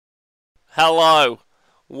Hello.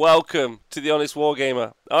 Welcome to The Honest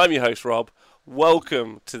Wargamer. I'm your host, Rob.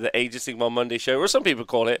 Welcome to the Age of Sigmar Monday show, or some people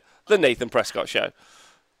call it the Nathan Prescott show.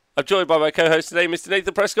 I'm joined by my co-host today, Mr.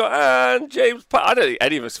 Nathan Prescott and James I don't think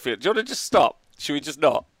any of us feel... Do you want to just stop? Should we just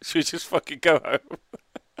not? Should we just fucking go home?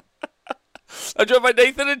 I'm joined by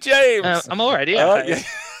Nathan and James. I'm already at yeah.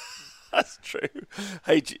 That's true.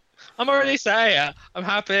 Hey, I'm already saying I'm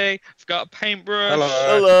happy. I've got a paintbrush.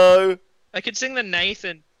 Hello. I could sing the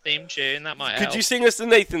Nathan theme tune. That might help. Could you sing us the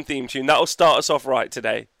Nathan theme tune? That'll start us off right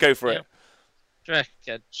today. Go for it.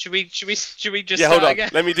 Should we just hold on. again?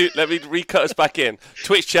 Let me recut us back in.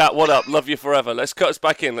 Twitch chat, what up? Love you forever. Let's cut us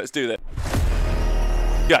back in. Let's do that.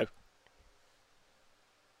 Go.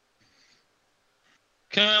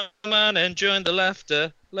 Come on and join the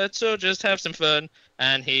laughter. Let's all just have some fun.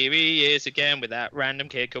 And here he is again with that random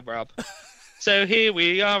kid called Rob. So here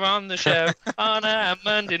we are on the show on a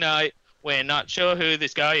Monday night. We're not sure who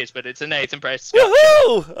this guy is, but it's a Nathan Prescott.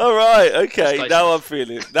 Woohoo! All right, okay. Now I'm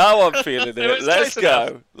feeling it. Let's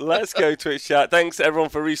go. Let's go, Twitch chat. Thanks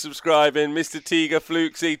everyone for resubscribing. Mr. Tiga,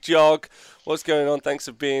 Flukesy, Jog. What's going on? Thanks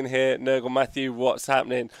for being here. Nurgle Matthew, what's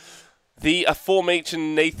happening? The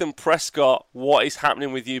aforementioned Nathan Prescott, what is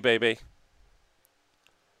happening with you, baby?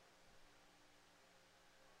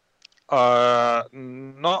 Not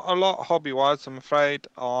a lot hobby-wise, I'm afraid.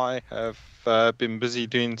 I have been busy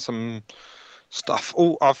doing some stuff.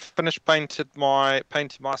 Oh, I've finished painted my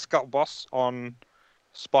Skull Boss on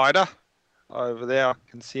Spider over there. I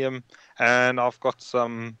can see him, and I've got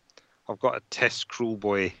a test Cruel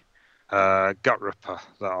Boy Gut Ripper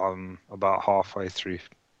that I'm about halfway through.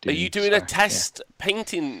 Are you doing a test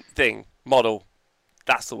painting thing model?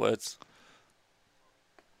 That's the words.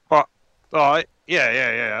 What? Alright.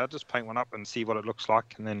 Yeah. I'll just paint one up and see what it looks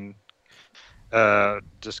like, and then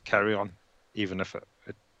just carry on, even if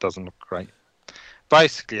it doesn't look great.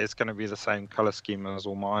 Basically, it's going to be the same color scheme as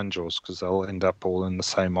all my angels, because they'll end up all in the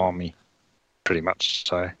same army, pretty much.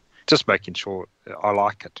 So, just making sure I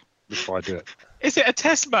like it before I do it. Is it a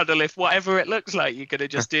test model if whatever it looks like, you're going to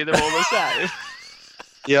just do them all the same?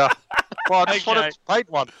 Yeah. Well, I just wanted to paint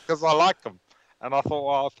one, because I like them. And I thought,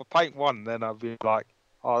 well, if I paint one, then I'd be like,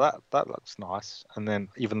 oh, that looks nice. And then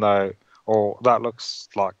that looks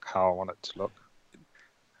like how I want it to look.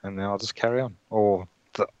 And then I'll just carry on.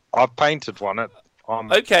 I've painted one.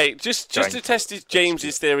 Okay, just to test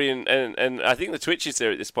James's theory and I think the Twitch's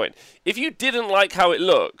theory at this point. If you didn't like how it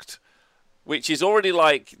looked, which is already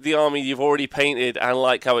like the army you've already painted and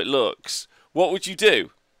like how it looks, what would you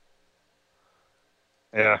do?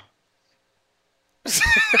 Yeah.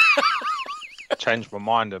 Change my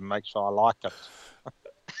mind and make sure I like it.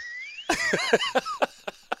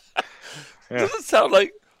 Yeah. Doesn't sound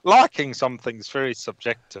like liking something's very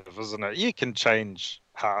subjective, isn't it? You can change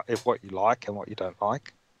what you like and what you don't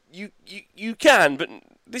like. You can, but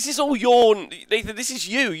this is all Nathan. This is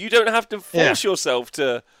you. You don't have to force yourself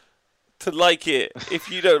to like it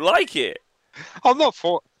if you don't like it. I'm not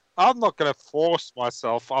going to force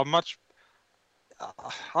myself. I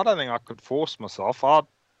don't think I could force myself. I'd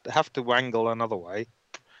have to wangle another way.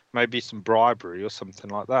 Maybe some bribery or something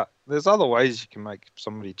like that. There's other ways you can make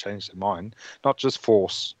somebody change their mind, not just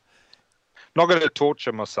force. I'm not going to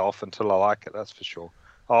torture myself until I like it, that's for sure.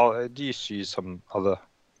 I'll just use some other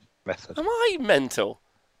method. Am I mental?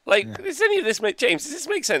 Does any of this James, does this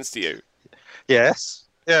make sense to you? Yes.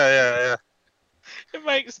 Yeah. It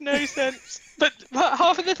makes no sense. But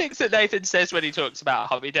half of the things that Nathan says when he talks about a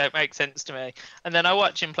hobby don't make sense to me. And then I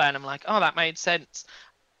watch him play and I'm like, oh, that made sense.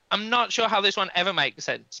 I'm not sure how this one ever makes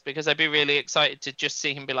sense, because I'd be really excited to just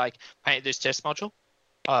see him be like, painted this test module.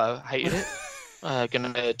 Hated it.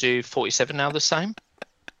 Gonna do 47 now the same.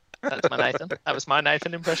 That's my Nathan. That was my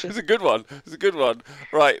Nathan impression. It's a good one.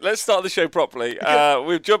 Right, let's start the show properly.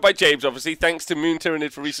 We're joined by James, obviously. Thanks to Moon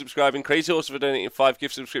Tyranid for resubscribing. Crazy Horse for donating 5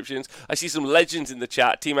 gift subscriptions. I see some legends in the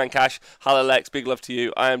chat. T-Man Cash, Halalex, big love to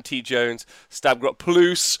you. I am T Jones, Stabgrot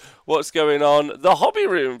Plus. What's going on? The Hobby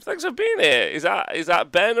Room. Thanks for being here. Is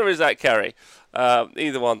that Ben or is that Kerry?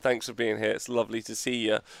 Either one. Thanks for being here. It's lovely to see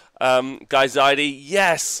you. Guy Zaidi,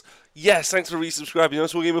 yes. Thanks for resubscribing.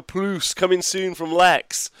 Honest Wargamer Plus coming soon from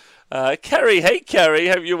Lex. Kerry, hey Kerry,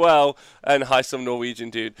 hope you're well. And hi, some Norwegian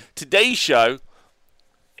dude. Today's show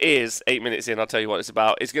is 8 minutes in. I'll tell you what it's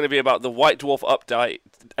about. It's going to be about the White Dwarf update.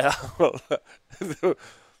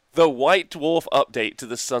 The White Dwarf update to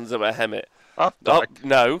the Sons of Behemat.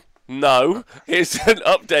 No. It's an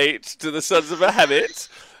update to the Sons of Behemat,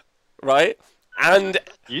 right? And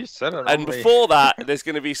you said it. And before that, there's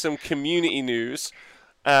going to be some community news.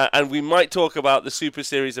 And we might talk about the Super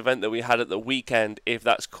Series event that we had at the weekend, if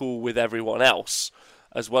that's cool with everyone else.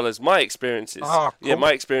 as well as my experiences. Ah, Yeah, cool.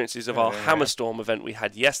 my experiences of our Yeah. Hammerstorm event we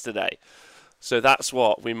had yesterday. So that's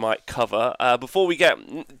what we might cover. Before we get...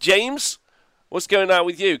 James, what's going on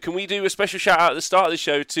with you? Can we do a special shout-out at the start of the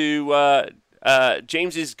show to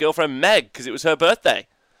James's girlfriend, Meg, because it was her birthday?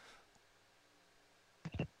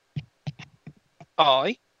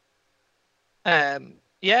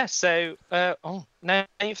 Yeah, so oh no,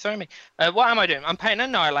 you've thrown me. What am I doing? I'm painting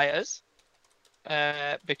annihilators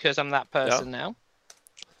because I'm that person now.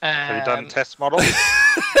 Have you done test model?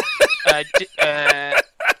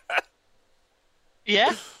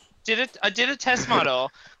 Yeah, I did a test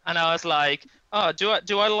model, and I was like, oh, do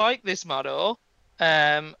I like this model?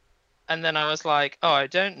 And then I was like, oh, I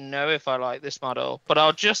don't know if I like this model, but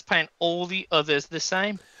I'll just paint all the others the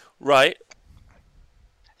same. Right.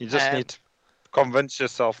 You just need to convince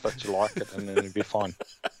yourself that you like it, and then you'll be fine.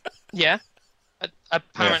 Yeah.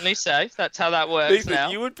 Apparently so. That's how that works Nathan, now.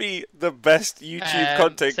 you would be the best YouTube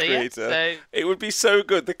content creator. Yeah, it would be so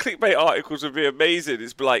good. The clickbait articles would be amazing.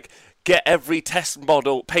 It's like, get every test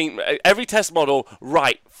model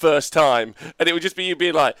right first time. And it would just be you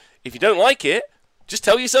being like, if you don't like it, just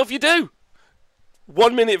tell yourself you do.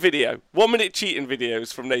 1 minute video. 1 minute cheating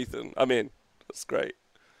videos from Nathan. I'm in. That's great.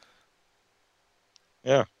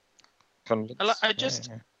 Yeah.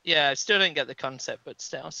 I still don't get the concept, but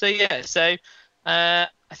still. So yeah, I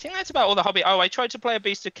think that's about all the hobby. Oh, I tried to play a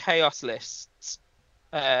Beast of Chaos lists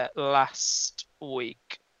last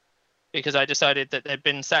week because I decided that they'd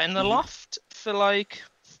been sat in the loft for like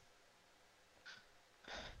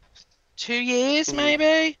 2 years,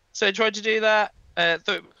 maybe. So I tried to do that. Thought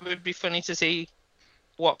it would be funny to see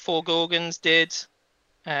what 4 Gorgons did.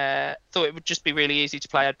 Thought it would just be really easy to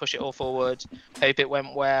play. I'd push it all forward, hope it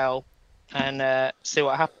went well, and see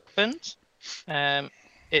what happened.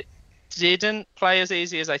 It didn't play as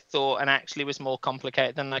easy as I thought, and actually was more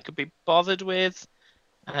complicated than I could be bothered with.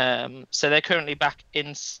 So they're currently back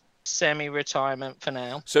in semi-retirement for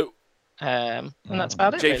now. So, and that's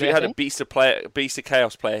about it. James, really, we had a Beast of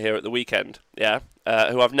Chaos player here at the weekend, yeah,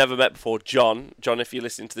 who I've never met before, John. John, if you're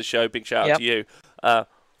listening to the show, big shout out to you.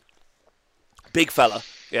 Big fella,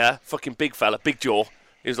 yeah, fucking big fella, big jaw.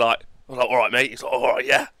 He was like, I was like, all right, mate. He's like, all right,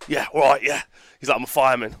 yeah, all right, yeah. He's like, I'm a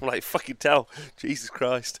fireman. I'm like, fucking tell, Jesus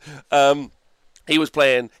Christ. He was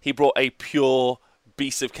playing. He brought a pure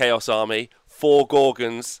Beast of Chaos army, 4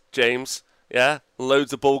 Gorgons, James, yeah,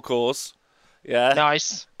 loads of bull cores, yeah.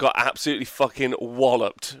 Nice. Got absolutely fucking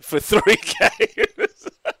walloped for 3 games.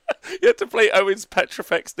 You had to play Owen's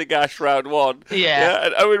Petrifex Nagash round 1. Yeah.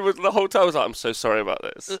 And Owen was the whole time was like, I'm so sorry about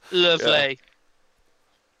this. Lovely. Yeah.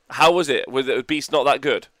 How was it? Was the Beast not that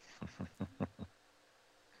good?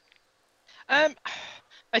 I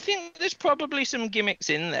think there's probably some gimmicks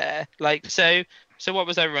in there. Like, so what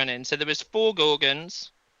was I running? So there was 4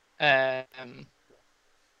 Gorgons. They're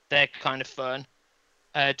kind of fun.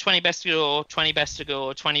 20 Bestigor, 20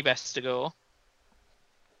 Bestigor, 20 Bestigor.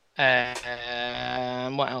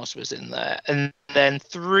 What else was in there? And then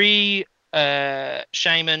 3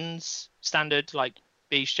 Shamans, standard, like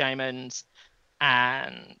Beast Shamans,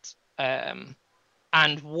 and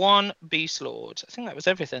 1 Beast Lord. I think that was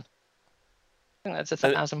everything. I think that's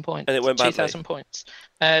 1,000 points. And it went badly. 2,000 points.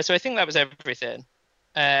 So I think that was everything.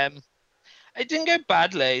 It didn't go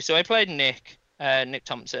badly. So I played Nick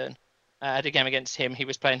Thompson. I had a game against him. He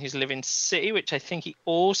was playing his Living City, which I think he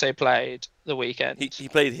also played the weekend. He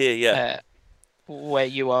played here, yeah. Where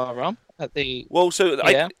you are on at the. Well, so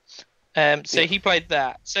yeah. So he played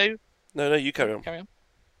that. So. No, you carry on. Carry on.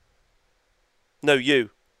 No,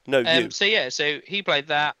 you. You. So yeah, so he played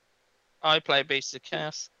that. I played Beast of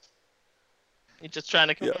Chaos. You're just trying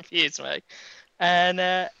to confuse me. And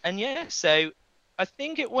yeah, so I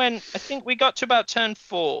think we got to about turn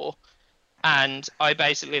 4, and I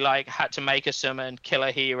basically had to make a summon, kill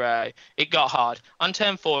a hero. It got hard. On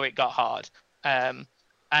turn 4, it got hard. But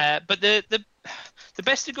the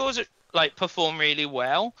Bestigors perform really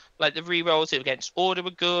well. Like the rerolls against Order were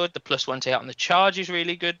good. The +1 to hit on the charge is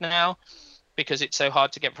really good now, because it's so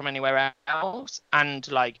hard to get from anywhere else, and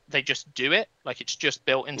they just do it. It's just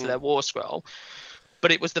built into their war scroll.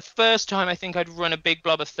 But it was the first time I think I'd run a big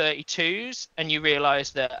blob of 32s, and you realise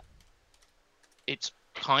that it's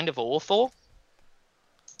kind of awful.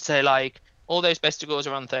 So all those Bestigors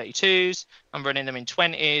are on 32s. I'm running them in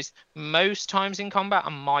 20s. Most times in combat, I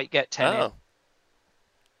might get 10 in,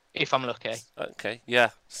 if I'm lucky. Okay, yeah.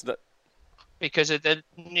 Because of the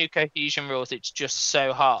new cohesion rules, it's just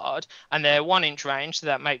so hard, and they're 1-inch range, so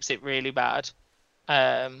that makes it really bad.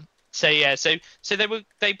 So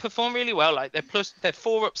they perform really well. They're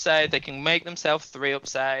 4 up save. They can make themselves 3 up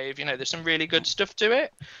save. There's some really good stuff to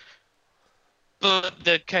it. but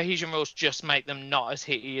the cohesion rules just make them not as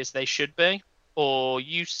hitty as they should be or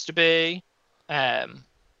used to be.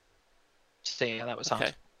 So yeah, that was hard.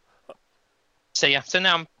 Okay. So yeah, so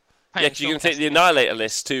now I'm Yeah, because you're going to take the Annihilator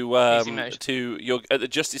list to your at the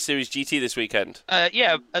Justice Series GT this weekend.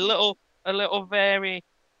 Yeah, a little variation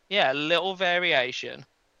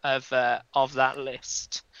of that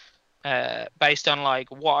list, based on like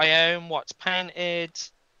what I own, what's painted,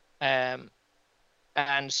 and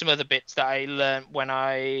some other bits that I learned when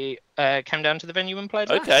I came down to the venue and played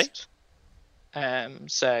last.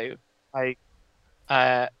 So I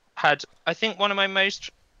had, I think, one of my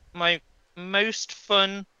most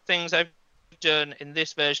fun things I've done in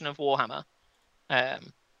this version of Warhammer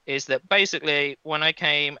is that basically when I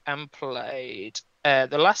came and played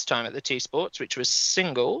the last time at the T Sports, which was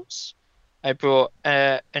singles, I brought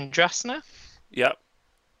Andrasna. Yep.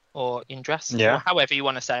 Or Indrasna, or however you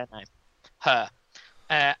want to say her name. Her.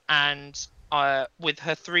 And with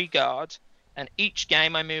her 3 guard, and each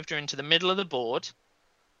game I moved her into the middle of the board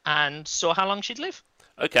and saw how long she'd live.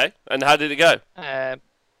 Okay, and how did it go? And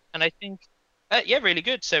I think, yeah, really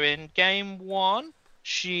good. So in game 1,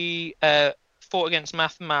 she fought against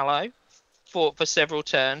Math Mallow, fought for several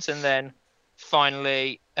turns, and then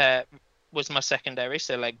finally was my secondary,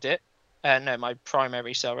 so legged it. No, my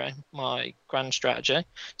primary, sorry, my grand strategy.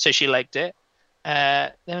 So she legged it.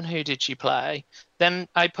 Then who did she play? Then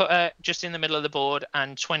I put her just in the middle of the board,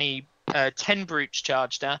 and 10 brutes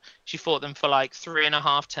charged her. She fought them for like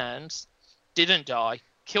 3.5 turns, didn't die,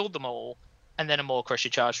 killed them all, and then a Maw Crusher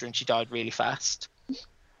charged her, and she died really fast.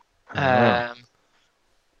 Who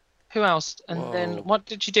else? And then what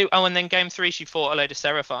did she do? Oh, and then game 3 she fought a load of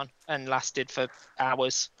Seraphon and lasted for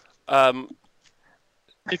hours.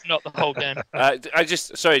 If not the whole game.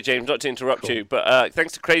 Sorry, James, not to interrupt you, but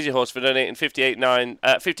thanks to Crazy Horse for donating 58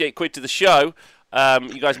 quid to the show.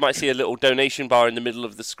 You guys might see a little donation bar in the middle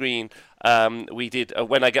of the screen. We did,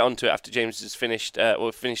 when I get onto it after James has finished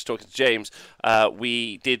talking to James,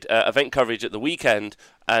 we did event coverage at the weekend,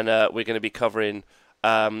 and we're going to be covering.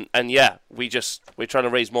 And yeah, we're trying to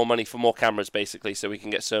raise more money for more cameras, basically, so we can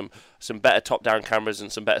get some better top-down cameras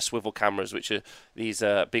and some better swivel cameras, which are these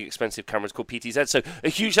big, expensive cameras called PTZ. So a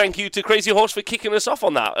huge thank you to Crazy Horse for kicking us off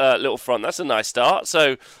on that little front. That's a nice start.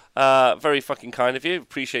 So very fucking kind of you.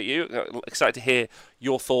 Appreciate you. Excited to hear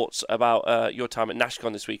your thoughts about your time at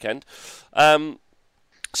NashCon this weekend.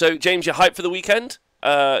 So James, you're hyped for the weekend?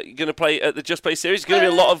 You're going to play at the Just Play series. There's going to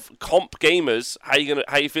be a lot of comp gamers. How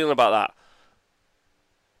you feeling about that?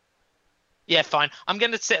 Yeah, fine. I'm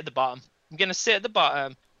going to sit at the bottom. I'm going to sit at the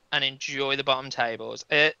bottom and enjoy the bottom tables.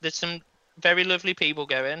 There's some very lovely people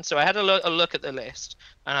going. So I had a look at the list,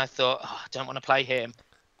 and I thought, I don't want to play him.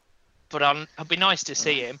 But it'd be nice to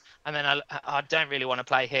see him. And then I don't really want to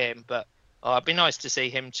play him, but it'd be nice to see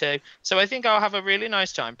him too. So I think I'll have a really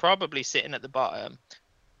nice time, probably sitting at the bottom,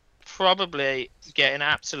 probably getting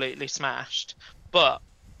absolutely smashed, but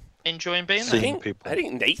enjoying being there. I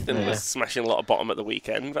think Nathan was smashing a lot of bottom at the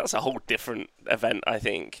weekend. That's a whole different event, I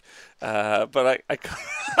think. But I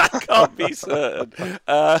can't be certain.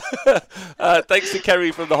 Thanks to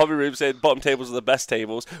Kerry from the Hobby Room saying bottom tables are the best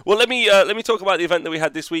tables. Well, let me talk about the event that we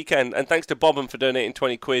had this weekend. And thanks to Bobbin for donating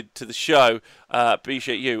 20 quid to the show.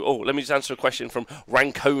 Appreciate you. Oh, let me just answer a question from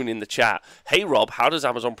Rancone in the chat. Hey Rob, how does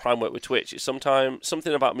Amazon Prime work with Twitch? It's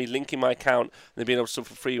something about me linking my account and then being able to sub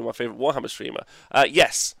for free with my favourite Warhammer streamer.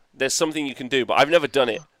 Yes. There's something you can do, but I've never done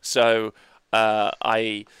it, so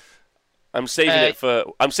I'm saving it for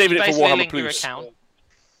Warhammer Plus.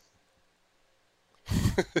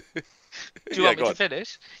 Do you want me to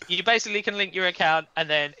finish? You basically can link your account, and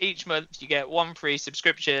then each month you get 1 free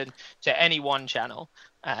subscription to any one channel,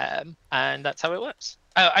 and that's how it works.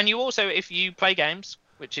 And you also, if you play games,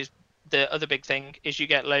 which is the other big thing, is you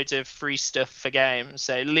get loads of free stuff for games.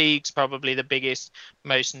 So League's probably the biggest,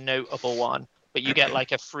 most notable one. But you get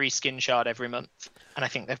like a free skin shard every month. And I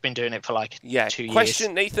think they've been doing it for like 2 years.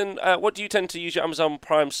 Question, Nathan, what do you tend to use your Amazon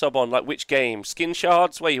Prime sub on? Like which game? Skin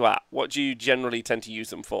shards? Where you at? What do you generally tend to use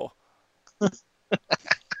them for? All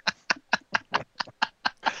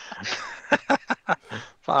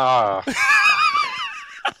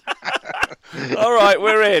right,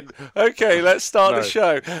 we're in. Okay, let's start the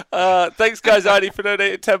show. Thanks, guys, Andy, for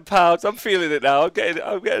donating £10. I'm feeling it now. I'm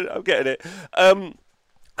getting it.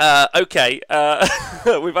 Okay,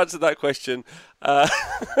 we've answered that question. So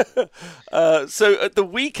at the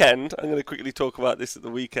weekend, I'm going to quickly talk about this at the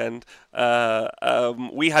weekend.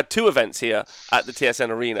 We had 2 events here at the TSN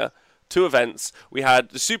Arena. two events. We had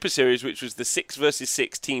the Super Series, which was the 6 versus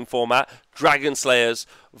 6 team format, Dragon Slayers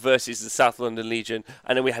versus the South London Legion,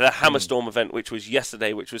 and then we had a Hammerstorm event, which was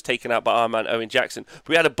yesterday, which was taken out by our man Owen Jackson.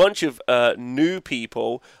 We had a bunch of new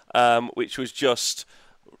people, which was just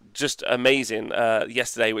amazing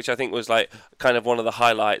yesterday, which I think was like kind of one of the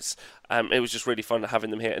highlights. It was just really fun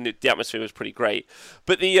having them here, and the atmosphere was pretty great.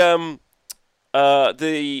 But the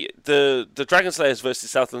Dragon Slayers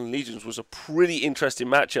versus South London Legions was a pretty interesting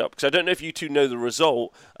matchup, because I don't know if you two know the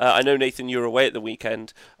result. I know, Nathan, you were away at the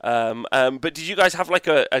weekend, but did you guys have like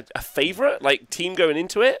a favourite like team going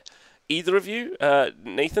into it? Either of you?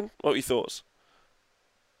 Nathan, what were your thoughts?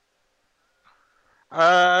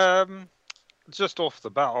 Just off the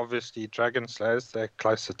bat, obviously Dragon Slayers, they're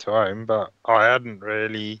closer to home, but I'd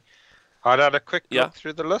had a quick look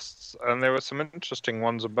through the lists, and there were some interesting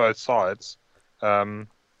ones on both sides. Some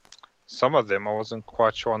of them I wasn't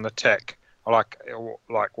quite sure on the tech, like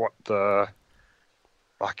what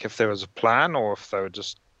if there was a plan, or if they were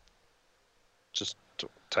just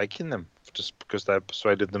taking them just because they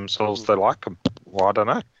persuaded themselves they like them. Well, I don't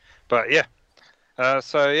know, but yeah. I'm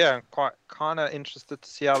quite kind of interested to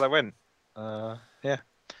see how they went. There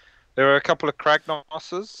were a couple of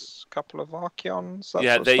Kragnosses, a couple of Archeons.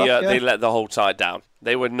 They let the whole side down.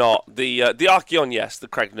 They were not the Archeon. Yes, the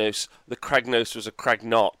Kragnos. The Kragnos was a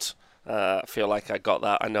Kragnot. I feel like I got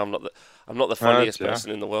that. I know I'm not the funniest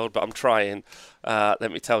person in the world, but I'm trying.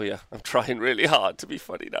 Let me tell you, I'm trying really hard to be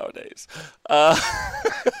funny nowadays.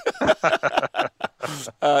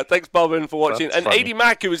 Thanks, Bobbin, for watching. That's and funny. AD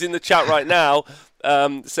Mac, who is in the chat right now,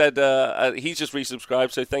 said he's just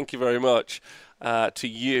resubscribed, so thank you very much to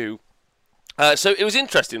you. So it was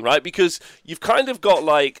interesting, right? Because you've kind of got,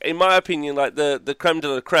 like, in my opinion, like the creme de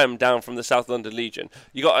la creme down from the South London Legion.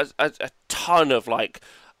 You got a ton of, like,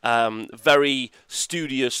 very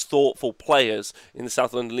studious, thoughtful players in the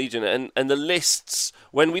South London Legion, and the lists.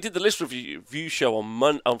 When we did the list review show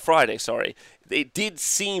on Friday, it did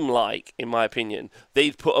seem like, in my opinion,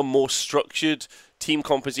 they'd put a more structured team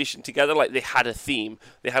composition together. Like, they had a theme.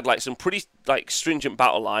 They had like some pretty like stringent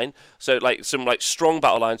battle line, so like some like strong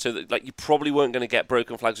battle line, so that like you probably weren't going to get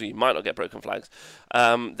broken flags, or you might not get broken flags.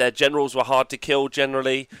 Their generals were hard to kill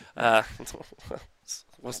generally. Was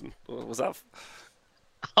that?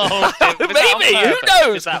 Oh, maybe, who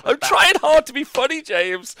knows? I'm trying hard to be funny,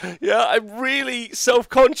 James. Yeah, I'm really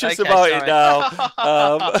self-conscious about it now.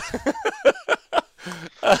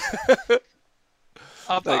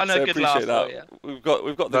 I'll put on a good laugh for you. We've got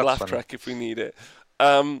the That's laugh funny. track if we need it.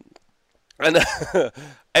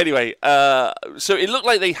 Anyway, so it looked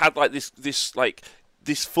like they had like this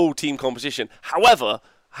full team composition. However,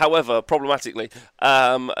 problematically,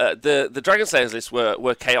 the Dragon Slayers list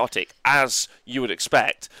were chaotic, as you would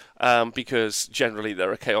expect, because generally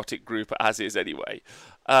they're a chaotic group as is anyway.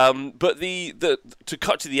 But to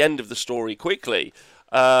cut to the end of the story quickly,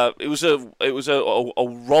 it was a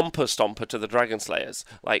romper stomper to the Dragon Slayers,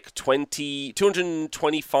 like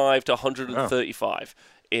 225 to 135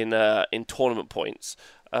 in tournament points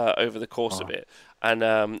over the course of it,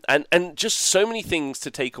 and just so many things to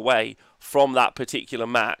take away from that particular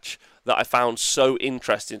match that I found so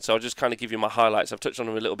interesting. So I'll just kind of give you my highlights. I've touched on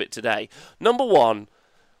them a little bit today. Number one,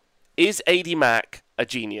 is AD Mac a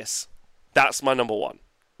genius? That's my number one.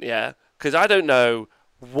 Yeah, because I don't know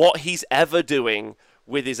what he's ever doing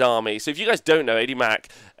with his army. So if you guys don't know, AD Mac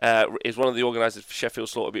is one of the organisers for Sheffield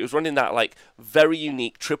Slaughter. But he was running that like very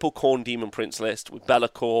unique triple Khorne Demon Prince list with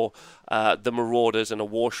Be'lakor, the Marauders, and a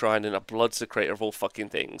War Shrine and a Blood Secretor of all fucking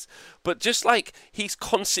things. But just like he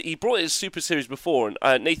brought his Super Series before.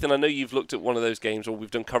 And Nathan, I know you've looked at one of those games, or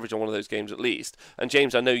we've done coverage on one of those games at least. And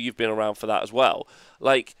James, I know you've been around for that as well.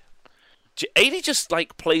 Like, AD just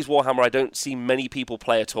like plays Warhammer I don't see many people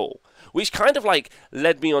play at all, which kind of like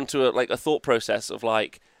led me onto a thought process of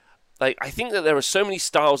like I think that there are so many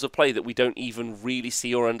styles of play that we don't even really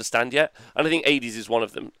see or understand yet, and I think AD's is one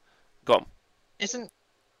of them. Go on. Isn't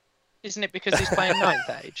it because he's playing Ninth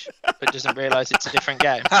Age, but doesn't realise it's a different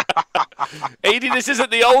game? AD, this isn't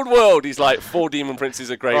the old world. He's like, 4 Demon Princes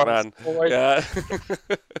are great, man. Yeah.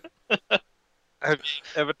 Have you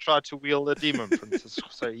ever tried to wield a Demon Prince? It's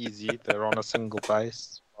so easy. They're on a single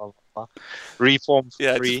base. Reform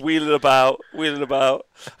for free. Just wheeling about.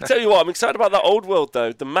 I tell you what, I'm excited about that old world,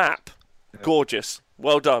 though. The map, gorgeous.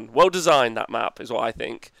 Well done. Well designed, that map, is what I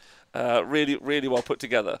think. Really, really well put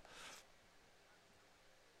together.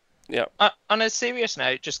 Yeah. On a serious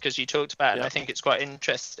note, just because you talked about it, and I think it's quite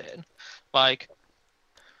interesting, like,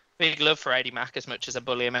 big love for AD Mac as much as I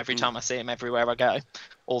bully him every time I see him everywhere I go,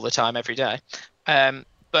 all the time, every day.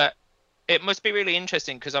 But it must be really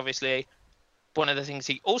interesting because obviously one of the things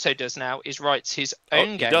he also does now is writes his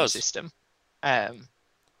own game system,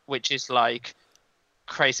 which is like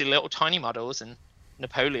crazy little tiny models and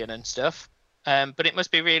Napoleon and stuff. But it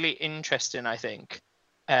must be really interesting, I think,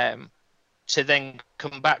 to then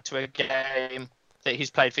come back to a game that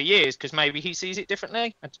he's played for years, because maybe he sees it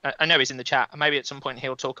differently. I know he's in the chat. Maybe at some point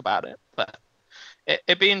he'll talk about it. But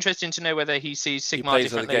it'd be interesting to know whether he sees Sigmar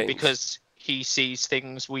differently because he sees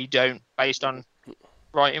things we don't, based on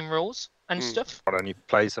writing rules and stuff. Not only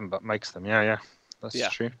plays them, but makes them. Yeah, that's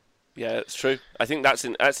true. Yeah, it's true. I think that's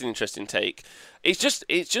an interesting take.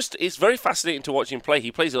 It's very fascinating to watch him play.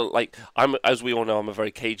 He plays as we all know, I'm a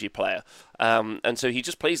very cagey player, and so he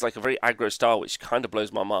just plays like a very aggro style, which kind of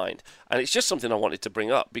blows my mind. And it's just something I wanted to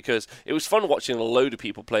bring up because it was fun watching a load of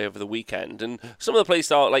people play over the weekend. And some of the play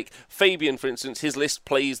style, like Fabian, for instance, his list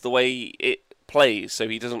plays the way it plays, so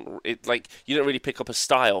he doesn't. You don't really pick up a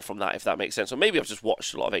style from that, if that makes sense. Or maybe I've just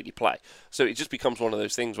watched a lot of AD play, so it just becomes one of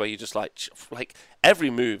those things where you just like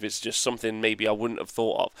every move is just something maybe I wouldn't have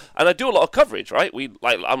thought of. And I do a lot of coverage, right?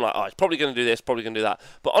 I'm like, oh, he's probably going to do this, probably going to do that.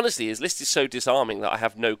 But honestly, his list is so disarming that I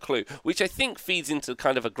have no clue, which I think feeds into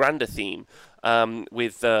kind of a grander theme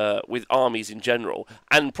with armies in general,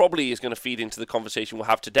 and probably is going to feed into the conversation we'll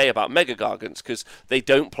have today about Mega Gargants, because they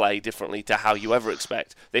don't play differently to how you ever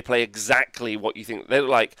expect. They play exactly what you think. They're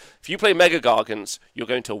like, if you play Mega Gargants, you're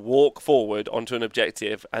going to walk forward onto an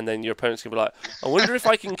objective, and then your opponent's going to be like, I wonder if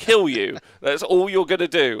I can kill you. That's all you're going to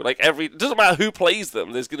do. It doesn't matter who plays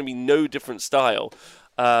them, there's going to be no different style.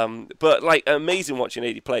 But amazing watching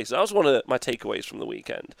AD play. So that was one of my takeaways from the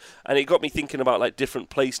weekend, and it got me thinking about different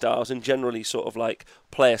play styles and generally sort of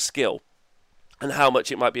player skill and how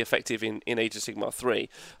much it might be effective in Age of Sigmar 3.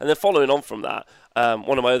 And then following on from that,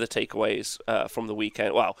 one of my other takeaways from the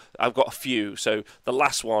weekend, well, I've got a few, so the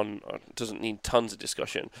last one doesn't need tons of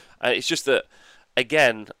discussion. It's just that,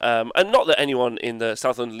 again, and not that anyone in the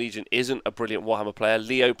South London Legion isn't a brilliant Warhammer player.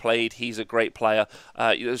 Leo played; he's a great player.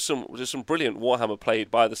 There's some brilliant Warhammer played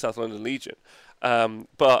by the South London Legion.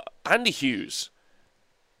 But Andy Hughes,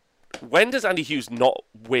 when does Andy Hughes not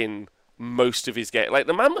win most of his game?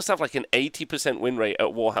 The man must have an 80% win rate at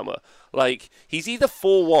Warhammer. He's either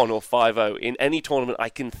 4-1 or 5-0 in any tournament I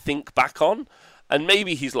can think back on. And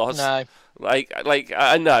maybe he's lost. No.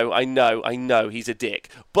 I know he's a dick.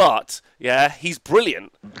 But, yeah, he's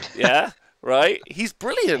brilliant. Yeah, right? He's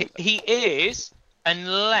brilliant. He is,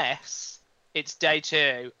 unless it's day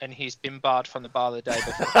 2 and he's been barred from the bar the day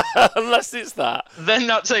before. Unless it's that. Then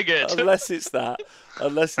not so good. Unless it's that.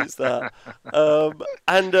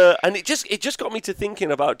 And it just got me to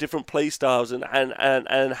thinking about different play styles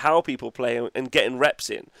and how people play and getting reps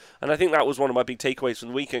in. And I think that was one of my big takeaways from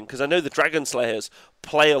the weekend, because I know the Dragon Slayers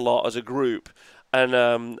play a lot as a group, and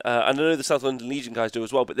I know the South London Legion guys do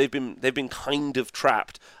as well. But they've been kind of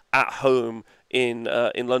trapped at home in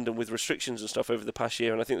London with restrictions and stuff over the past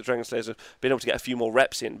year, and I think the Dragon Slayers have been able to get a few more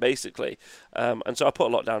reps in, basically. And so I put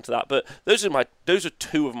a lot down to that. But those are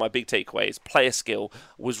two of my big takeaways. Player skill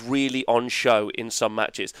was really on show in some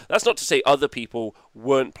matches. That's not to say other people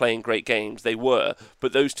weren't playing great games. They were,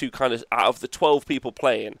 but those two kind of, out of the 12 people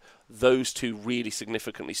playing, those two really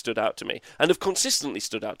significantly stood out to me, and have consistently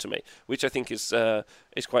stood out to me, which I think is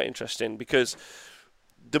quite interesting, because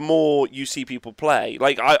the more you see people play,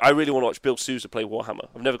 I really want to watch Bill Sousa play Warhammer.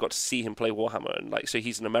 I've never got to see him play Warhammer, and so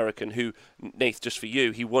he's an American who, Nath, just for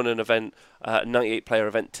you, he won an event, 98-player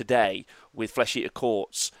event today with Flesh Eater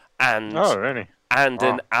Courts and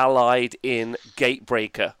an allied in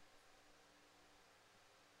Gatebreaker.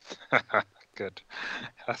 Good,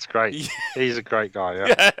 that's great. He's a great guy.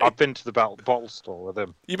 Yeah. I've been to the bottle store with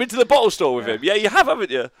him. You've been to the bottle store with him? Yeah, you have,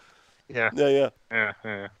 haven't you? Yeah.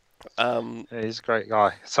 Yeah. He's a great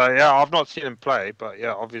guy. So yeah, I've not seen him play, but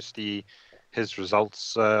yeah, obviously his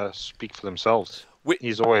results speak for themselves.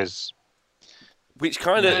 He's always just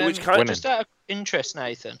out of interest,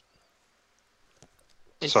 Nathan.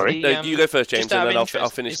 Sorry, you go first, James, and then I'll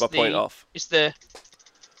finish my point off. Is the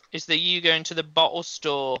you going to the bottle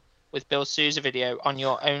store with Bill Sousa video on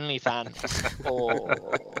your OnlyFans or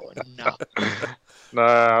no? No,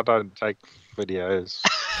 I don't take videos.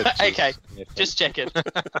 Okay, just checking.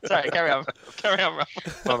 Sorry, carry on, Rob.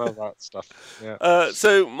 None of that stuff. Yeah.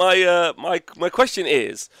 So my question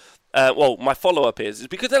is, my follow up is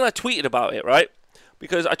because then I tweeted about it, right?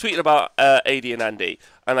 Because I tweeted about AD and Andy,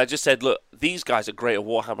 and I just said, look, these guys are great at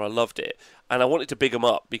Warhammer. I loved it, and I wanted to big them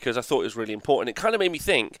up because I thought it was really important. It kind of made me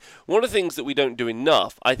think one of the things that we don't do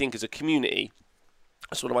enough, I think, as a community.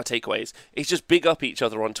 That's one of my takeaways. Is just big up each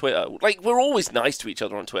other on Twitter. We're always nice to each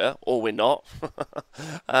other on Twitter, or we're not.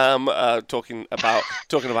 Talking about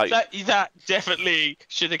that definitely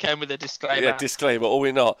should have come with a disclaimer. Yeah, disclaimer, or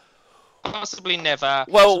we're not. possibly never.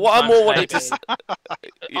 Well, what I sometimes more wanted maybe,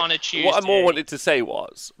 to on a Tuesday. what I more wanted to say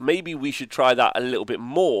was maybe we should try that a little bit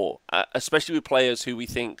more, especially with players who we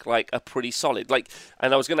think like are pretty solid. Like,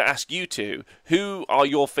 and I was going to ask you two, who are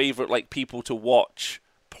your favorite like people to watch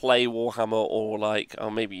play Warhammer, or like, oh,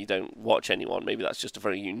 maybe you don't watch anyone. Maybe that's just a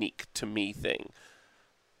very unique to me thing.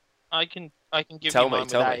 I can give Tell you me, mine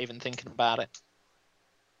tell without me. even thinking about it.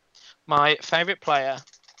 My favourite player,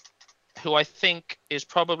 who I think is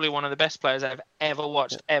probably one of the best players I've ever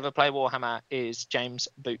watched ever play Warhammer, is James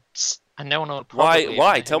Boots. And no one will probably Why? even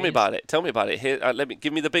Why? know Tell who me he is. about it. Tell me about it. Here,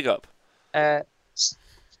 give me the big up. Uh,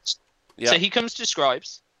 Yeah. So he comes to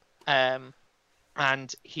Scribes, and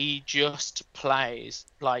he just plays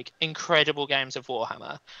like incredible games of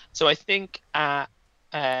Warhammer. So I think at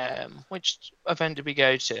which event did we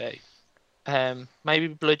go to? Maybe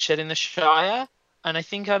Bloodshed in the Shire. And I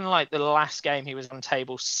think on like the last game he was on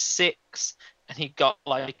table 6, and he got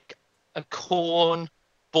like a Khorne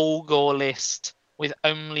Bulgor list with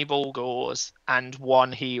only Bulgors and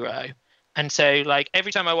one hero. And so like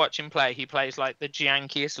every time I watch him play, he plays like the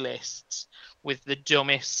jankiest lists with the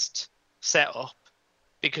dumbest setup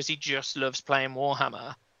because he just loves playing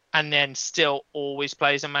Warhammer, and then still always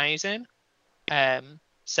plays amazing.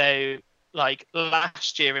 So like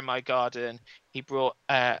last year in my garden, he brought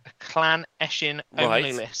a Clan Eshin only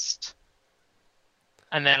Right. list,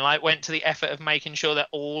 and then like went to the effort of making sure that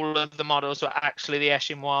all of the models were actually the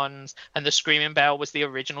Eshin ones, and the Screaming Bell was the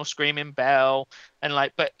original Screaming Bell, and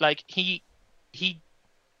like, but like he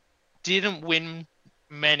didn't win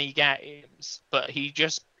many games, but he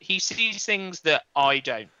sees things that I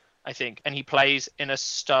don't, I think, and he plays in a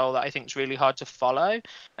style that I think is really hard to follow.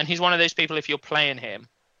 And he's one of those people, if you're playing him,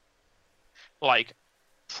 like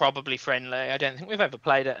probably friendly. I don't think we've ever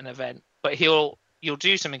played at an event, but you'll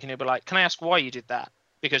do something and he'll be like, "Can I ask why you did that?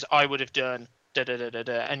 Because I would have done da da da da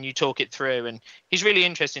da," and you talk it through. And he's really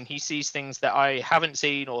interesting. He sees things that I haven't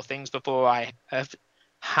seen, or things before I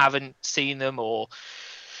haven't seen them, or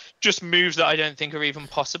just moves that I don't think are even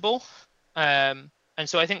possible. And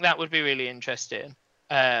so I think that would be really interesting.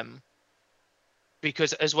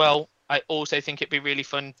 Because as well, I also think it'd be really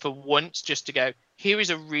fun for once just to go, here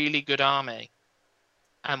is a really good army,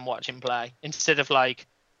 and watch him play, instead of like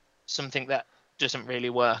something that doesn't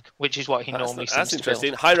really work, which is what he normally seems That's to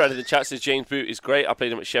interesting. build. Hyrad in the chat says James Boot is great. I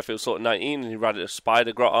played him at Sheffield sort of 19 and he ran a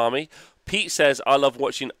Spider Grot army. Pete says, I love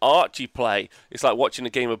watching Archie play. It's like watching a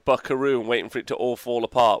game of Buckaroo and waiting for it to all fall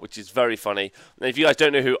apart, which is very funny. And if you guys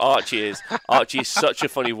don't know who Archie is such a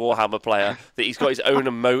funny Warhammer player that he's got his own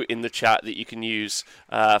emote in the chat that you can use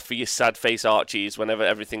for your sad face Archies whenever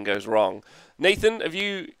everything goes wrong. Nathan, have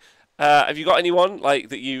you got anyone like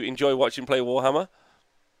that you enjoy watching play Warhammer?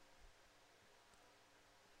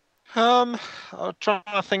 I'm trying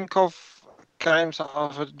to think of games that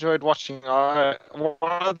I've enjoyed watching. One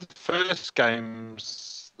of the first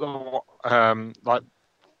games, like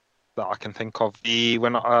that I can think of,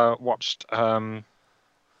 when I watched one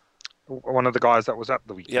of the guys that was at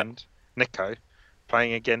the weekend, Nico,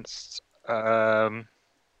 playing against who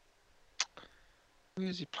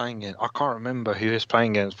is he playing in? I can't remember who he was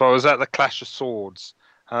playing against, but I was at the Clash of Swords.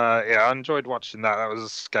 Yeah, I enjoyed watching that. That was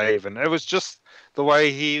Skaven. It was just the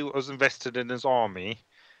way he was invested in his army,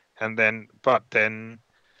 but then,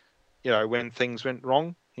 when things went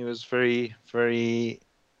wrong, he was very, very,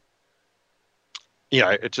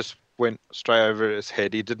 it just went straight over his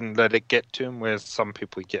head. He didn't let it get to him, whereas some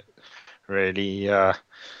people get really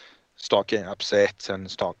start getting upset and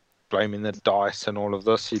start blaming the dice and all of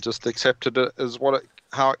this. He just accepted it as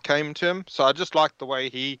how it came to him. So I just liked the way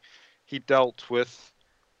he dealt with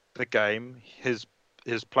the game. His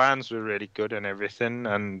plans were really good and everything,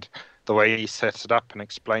 and the way he set it up and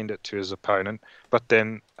explained it to his opponent. But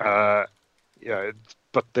then, the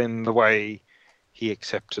way he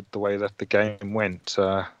accepted the way that the game went,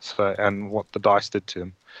 and what the dice did to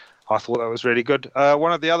him, I thought that was really good.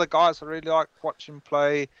 One of the other guys I really like watching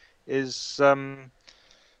play is I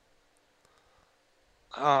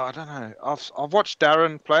don't know. I've watched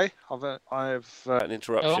Darren play. I've An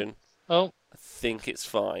interruption. Oh. I think it's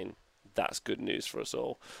fine. That's good news for us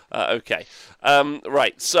all. Okay.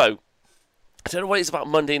 Right, so I don't know what it's about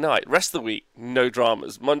Monday night. Rest of the week, no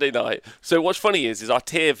dramas. Monday night. So what's funny is our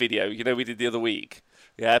tier video, we did the other week.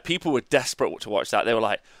 Yeah, people were desperate to watch that. They were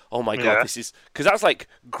like, oh my God, this is... Because that's like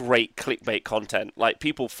great clickbait content. Like,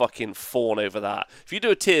 people fucking fawn over that. If you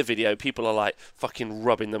do a tier video, people are like fucking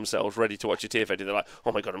rubbing themselves ready to watch a tier video. They're like,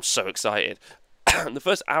 oh my God, I'm so excited. And the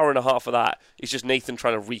first hour and a half of that is just Nathan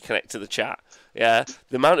trying to reconnect to the chat. Yeah,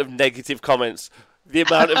 the amount of negative comments The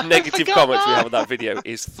amount of negative forgot comments we that. have on that video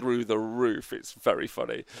is through the roof. It's very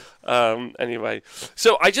funny. Anyway,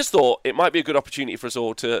 so I just thought it might be a good opportunity for us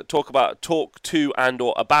all to talk to and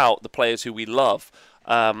or about the players who we love.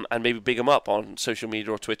 And maybe big them up on social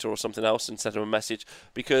media or Twitter or something else and send them a message,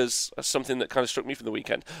 because that's something that kind of struck me from the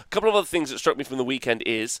weekend. A couple of other things that struck me from the weekend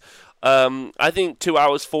is I think 2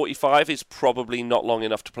 hours 45 is probably not long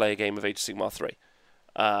enough to play a game of Age of Sigmar 3.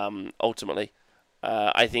 Ultimately,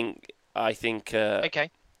 I think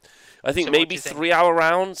Okay. I think So what maybe do you think? 3 hour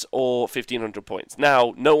rounds or 1,500 points.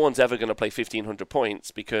 Now, no one's ever going to play 1,500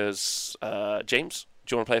 points because James,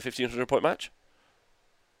 do you want to play a 1,500 point match?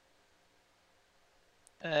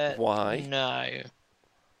 Why? No.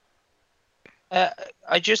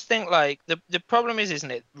 I just think like the problem is,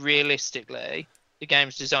 isn't it? Realistically, the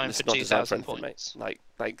game's designed It's for not designed for 2,000 anything, points. mate.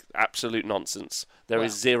 Like absolute nonsense. There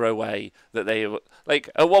is Well. zero way that they like.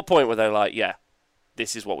 At what point were they like, yeah,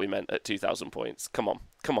 this is what we meant at 2,000 points? Come on,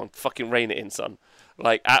 fucking rein it in, son.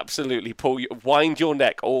 Like absolutely wind your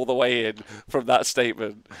neck all the way in from that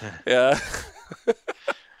statement. Yeah.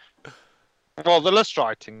 Well, the list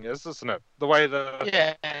writing is, isn't it? The way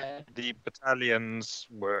Yeah. the battalions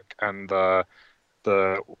work and the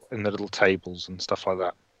in the little tables and stuff like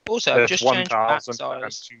that. Also, I've There's just changed map 1,000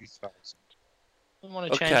 and size. 2,000. I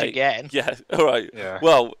want to change again. Yeah. All right. Yeah.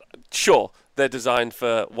 Well, sure. They're designed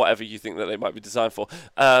for whatever you think that they might be designed for.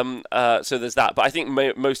 So there's that. But I think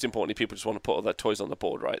most importantly, people just want to put all their toys on the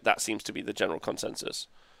board, right? That seems to be the general consensus.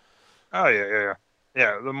 Oh yeah.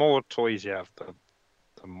 The more toys you have,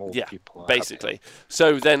 the more people. Are Basically. happy.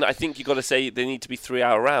 So then I think you've got to say they need to be 3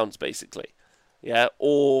 hour rounds, basically. Yeah.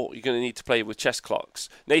 Or you're going to need to play with chess clocks.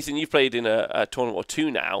 Nathan, you've played in a tournament or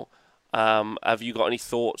two now. Have you got any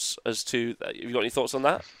thoughts on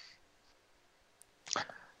that?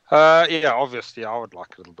 Yeah, obviously, I would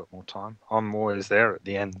like a little bit more time. I'm always there at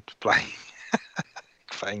the end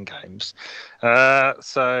playing games. Yeah,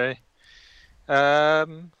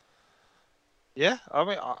 I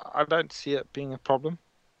mean, I don't see it being a problem,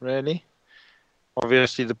 really.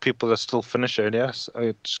 Obviously, the people that still finish earlier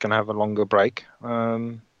are just going to have a longer break.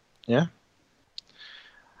 Yeah.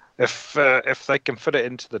 If they can fit it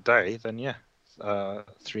into the day, then yeah,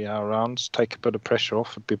 3 hour rounds, take a bit of pressure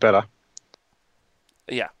off, would be better.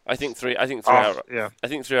 Yeah, I think three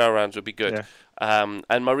hour rounds would be good. Yeah.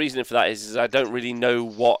 And my reasoning for that is I don't really know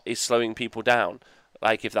what is slowing people down.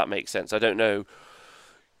 Like, if that makes sense, I don't know.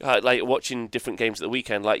 Like watching different games at the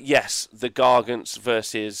weekend, like yes, the Gargants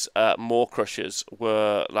versus Maw Crushers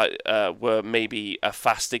were maybe a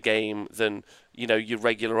faster game than your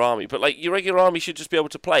regular army, but like your regular army should just be able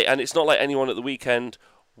to play, and it's not like anyone at the weekend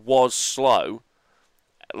was slow.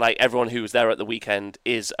 Like everyone who was there at the weekend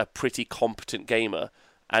is a pretty competent gamer,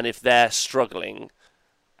 and if they're struggling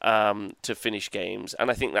to finish games, and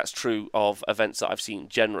I think that's true of events that I've seen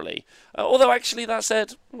generally. Although actually, that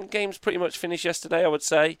said, games pretty much finished yesterday, I would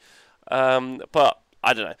say. But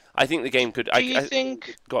I don't know. I think the game could. Do you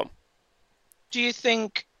think? Go on. Do you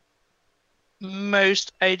think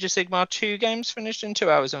most Age of Sigmar 2 games finished in 2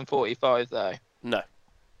 hours and 45 though? No.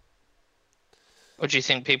 Or do you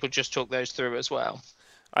think people just talk those through as well?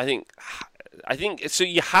 I think so.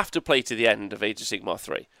 You have to play to the end of Age of Sigmar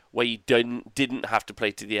 3, where you didn't have to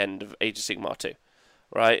play to the end of Age of Sigmar 2,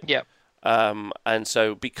 right? Yep. And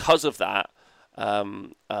so because of that, I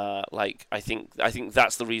think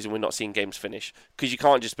that's the reason we're not seeing games finish, because you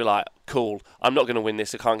can't just be like, cool, I'm not going to win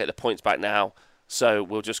this, I can't get the points back now, so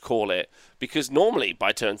we'll just call it. Because normally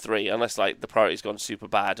by turn 3, unless like the priority's gone super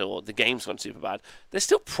bad or the game's gone super bad, there's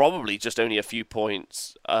still probably just only a few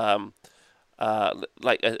points.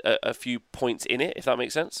 Like a few points in it, if that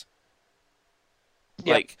makes sense.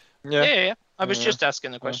 Yep. Like, Yeah. I was just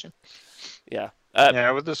asking the question. yeah.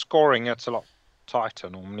 With the scoring, it's a lot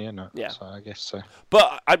tighter normally, isn't it? Yeah. So I guess so.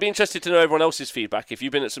 But I'd be interested to know everyone else's feedback. If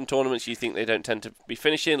you've been at some tournaments you think they don't tend to be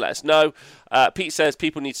finishing, let us know. Pete says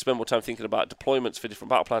people need to spend more time thinking about deployments for different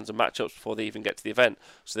battle plans and matchups before they even get to the event,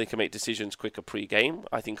 so they can make decisions quicker pre-game.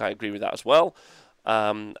 I think I agree with that as well.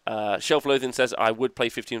 Shelf Loathing says I would play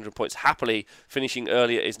 1,500 points happily. Finishing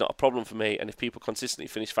earlier is not a problem for me, and if people consistently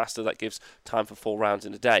finish faster, that gives time for 4 rounds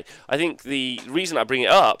in a day. I think the reason I bring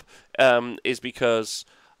it up is because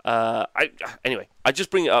I just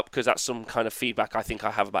bring it up because that's some kind of feedback I think I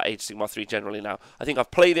have about Age of Sigmar 3 generally now. I think I've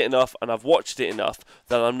played it enough and I've watched it enough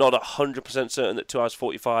that I'm not 100% certain that 2 hours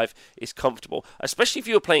 45 is comfortable, especially if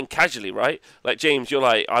you're playing casually, right? Like James, you're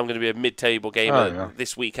like, I'm going to be a mid-table gamer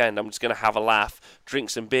this weekend. I'm just going to have a laugh, drink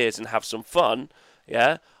some beers and have some fun.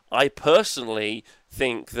 Yeah, I personally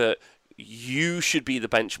think that you should be the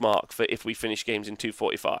benchmark for if we finish games in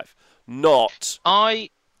 2:45, not...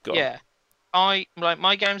 Yeah.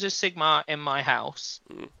 my games of Sigmar in my house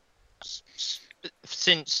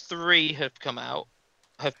since 3 have come out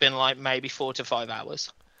have been like maybe 4 to 5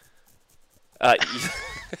 hours.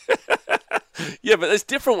 Yeah, but it's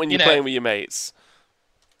different when you're playing with your mates,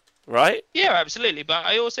 right? Yeah, absolutely. But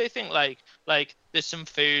I also think like there's some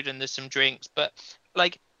food and there's some drinks, but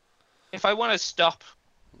like if I want to stop,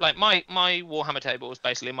 like my Warhammer table is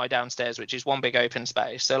basically my downstairs, which is one big open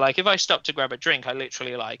space. So like if I stop to grab a drink, I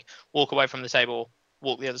literally like walk away from the table,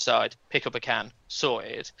 walk the other side, pick up a can,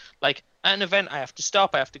 sorted. Like at an event, I have to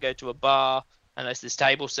stop. I have to go to a bar unless there's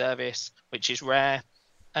table service, which is rare.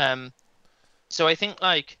 So I think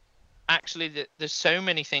like actually there's so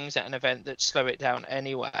many things at an event that slow it down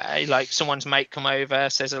anyway. Like someone's mate come over,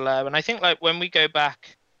 says hello, and I think like when we go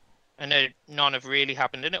back, I know none have really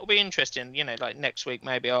happened, and it'll be interesting. Like next week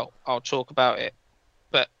maybe I'll talk about it.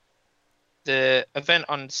 But the event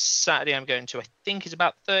on Saturday I'm going to, I think, is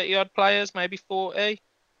about 30 odd players, maybe 40.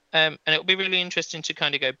 And it'll be really interesting to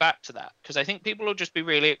kind of go back to that because I think people will just be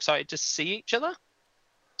really excited to see each other.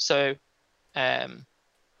 So I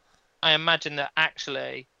imagine that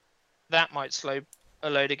actually that might slow a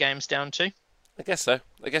load of games down too. I guess so.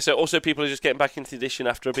 Also, people are just getting back into the edition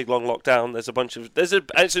after a big long lockdown.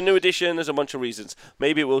 It's a new edition. There's a bunch of reasons.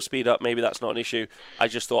 Maybe it will speed up. Maybe that's not an issue. I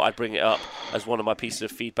just thought I'd bring it up as one of my pieces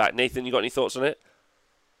of feedback. Nathan, you got any thoughts on it?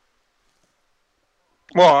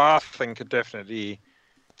 Well, I think it definitely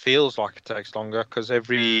feels like it takes longer because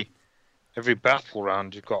every battle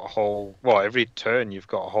round you've got every turn you've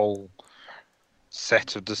got a whole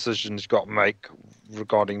set of decisions you've got to make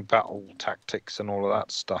regarding battle tactics and all of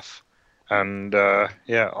that stuff. And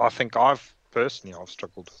I think I've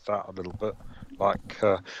struggled with that a little bit. Like,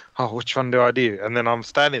 which one do I do? And then I'm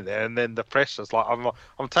standing there, and then the pressure's like,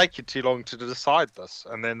 I'm taking too long to decide this,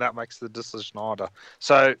 and then that makes the decision harder.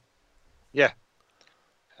 So, yeah,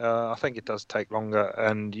 I think it does take longer,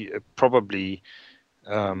 and probably,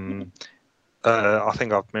 I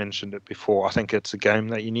think I've mentioned it before. I think it's a game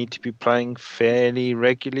that you need to be playing fairly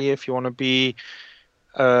regularly if you want to be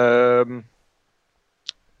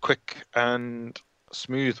quick and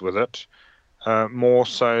smooth with it, more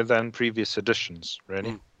so than previous editions,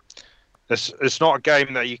 really. It's not a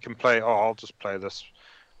game that you can play, I'll just play this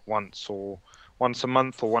once a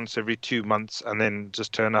month or once every 2 months and then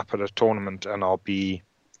just turn up at a tournament and I'll be,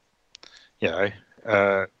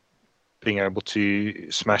 being able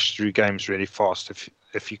to smash through games really fast.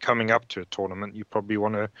 If you're coming up to a tournament, you probably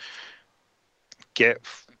want to get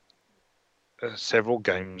several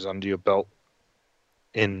games under your belt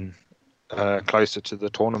in closer to the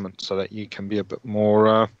tournament so that you can be a bit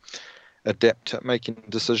more adept at making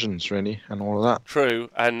decisions, really, and all of that. True,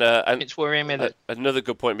 and it's worrying me that another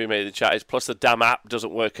good point being made in the chat is plus the damn app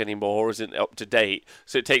doesn't work anymore, isn't up to date,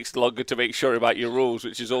 so it takes longer to make sure about your rules,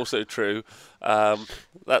 which is also true.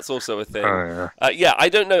 That's also a thing. I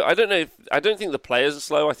don't know. I don't think the players are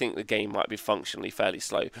slow. I think the game might be functionally fairly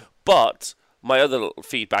slow. But my other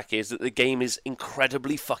feedback is that the game is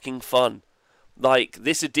incredibly fucking fun. Like,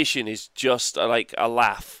 this edition is just like a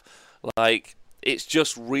laugh. Like, it's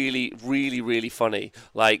just really, really, really funny.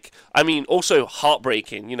 Like, I mean, also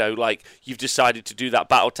heartbreaking, like, you've decided to do that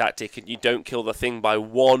battle tactic and you don't kill the thing by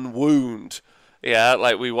 1 wound. Yeah,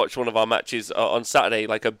 like, we watched one of our matches on Saturday,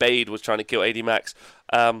 like, a Bade was trying to kill AD Max.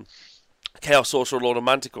 Chaos Sorcerer, Lord of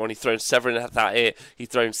Manticore, and he'd thrown Severin at it, he'd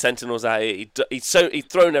thrown Sentinels at it, he'd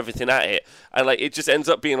thrown everything at it, and like it just ends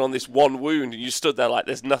up being on this 1 wound, and you stood there like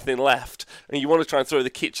there's nothing left, and you want to try and throw the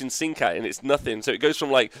kitchen sink at it, and it's nothing. So it goes from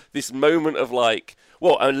like this moment of like,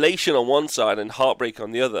 elation on one side and heartbreak on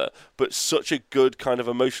the other, but such a good kind of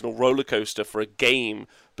emotional roller coaster for a game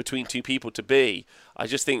between 2 people to be. I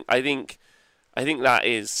think that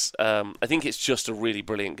is. I think it's just a really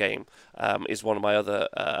brilliant game. Is one of my other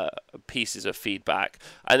pieces of feedback,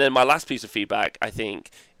 and then my last piece of feedback, I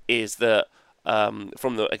think, is that from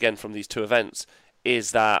these 2 events,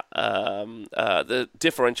 is that the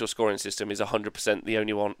differential scoring system is 100% the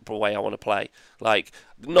only way I want to play. Like,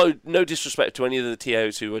 no disrespect to any of the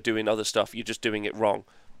TOs who are doing other stuff. You're just doing it wrong.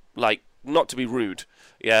 Like, not to be rude,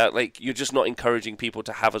 like you're just not encouraging people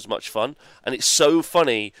to have as much fun, and it's so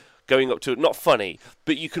funny. Going up to it, not funny,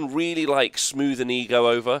 but you can really like smooth an ego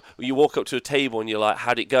over. You walk up to a table and you're like,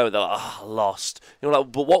 how'd it go? They're like, lost. You're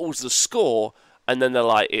like, but what was the score? And then they're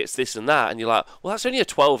like, it's this and that. And you're like, well, that's only a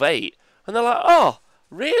 12-8. And they're like, oh,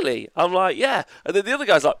 really? I'm like, yeah. And then the other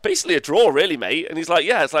guy's like, basically a draw, really, mate. And he's like,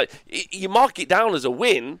 yeah, it's like, you mark it down as a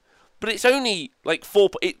win, but it's only like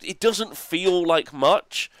 4. It doesn't feel like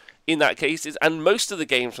much. In that case, and most of the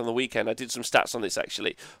games from the weekend, I did some stats on this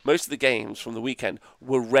actually, most of the games from the weekend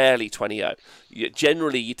were rarely 20-0.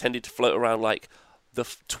 Generally, you tended to float around like the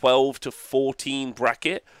 12 to 14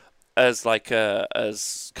 bracket as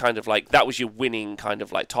as kind of like that was your winning kind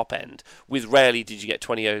of like top end. With rarely did you get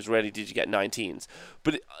 20s, rarely did you get 19s.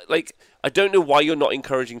 But like I don't know why you're not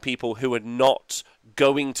encouraging people who are not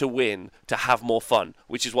going to win to have more fun,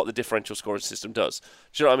 which is what the differential scoring system does.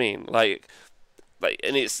 Do you know what I mean? Like,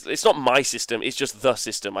 and it's not my system, it's just the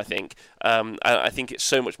system, I think. And I think it's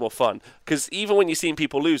so much more fun because even when you're seeing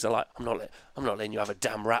people lose, they're like, I'm not letting you have a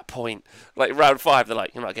damn rat point. Like round 5, they're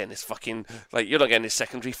like, you're not getting this fucking, like, you're not getting this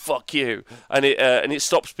secondary, fuck you. And it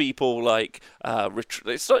stops people like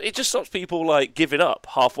it just stops people like giving up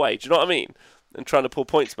halfway. Do you know what I mean? And trying to pull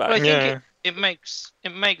points back. Well, I think it makes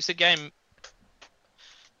the game.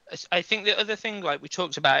 I think the other thing, like we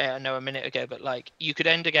talked about it, I know a minute ago, but like you could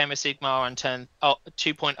end a game of Sigmar on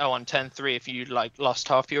 2.0 on turn 3 if you like lost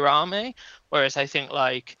half your army. Whereas I think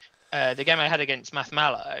like the game I had against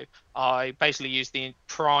Mathmallow, I basically used the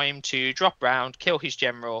prime to drop round, kill his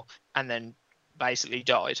general, and then basically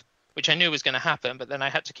died, which I knew was going to happen. But then I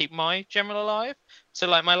had to keep my general alive. So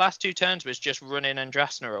like my last 2 turns was just running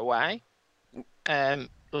Andrasna away,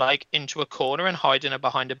 like into a corner and hiding her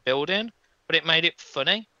behind a building. But it made it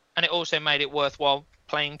funny. And it also made it worthwhile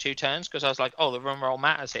playing 2 turns because I was like, oh, the run roll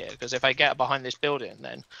matters here. Because if I get her behind this building,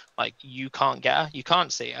 then like you can't get her, you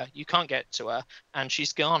can't see her, you can't get to her, and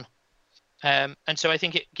she's gone. And so I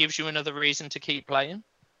think it gives you another reason to keep playing.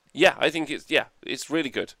 Yeah, I think it's really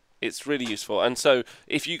good. It's really useful. And so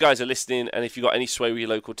if you guys are listening and if you've got any sway with your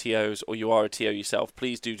local TOs or you are a TO yourself,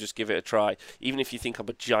 please do just give it a try. Even if you think I'm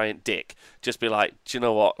a giant dick, just be like, do you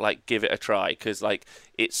know what? Like, give it a try because like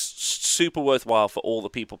it's super worthwhile for all the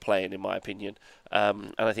people playing, in my opinion.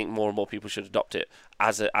 And I think more and more people should adopt it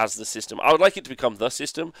as the system. I would like it to become the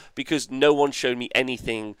system because no one showed me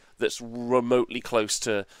anything that's remotely close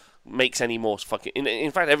to makes any more fucking...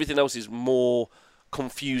 In fact, everything else is more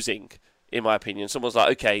confusing, in my opinion. Someone's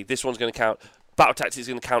like, okay, this one's going to count... Battle Tactics is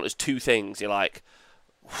going to count as 2 things. You're like,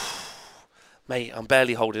 mate, I'm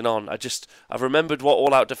barely holding on. I've remembered what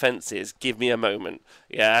all-out defense is. Give me a moment.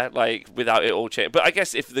 Yeah, like, without it all changing. But I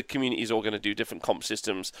guess if the community is all going to do different comp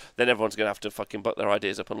systems, then everyone's going to have to fucking butt their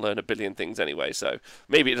ideas up and learn a billion things anyway. So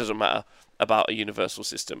maybe it doesn't matter about a universal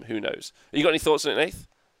system. Who knows? You got any thoughts on it, Nath?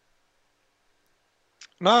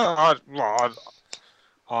 No,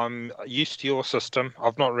 I'm used to your system.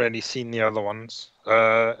 I've not really seen the other ones.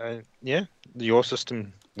 And yeah, your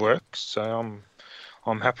system works, so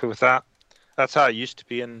I'm happy with that. That's how it used to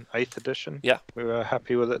be in 8th edition. Yeah, we were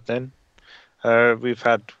happy with it then. We've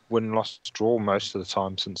had win, loss, draw most of the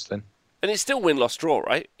time since then. And it's still win, loss, draw,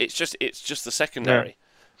 right? It's just the secondary.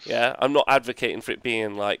 Yeah, I'm not advocating for it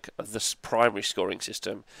being like the primary scoring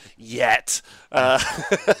system yet.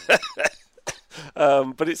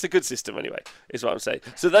 But it's a good system anyway, is what I'm saying.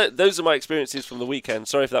 So those are my experiences from the weekend.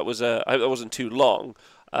 Sorry if that was I hope that wasn't too long.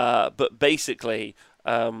 But basically,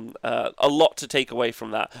 a lot to take away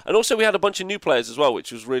from that. And also we had a bunch of new players as well,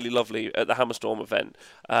 which was really lovely at the Hammerstorm event,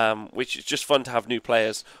 which is just fun to have new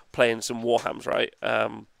players playing some Warhams, right?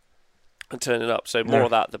 And turning up. So more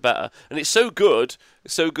of that, the better. And it's so good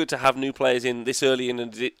to have new players in this early in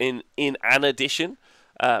an edition,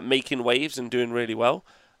 making waves and doing really well.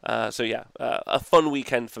 So yeah, a fun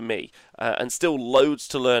weekend for me, and still loads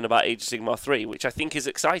to learn about Age of Sigmar 3, which I think is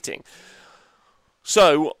exciting.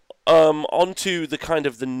 So, on to the kind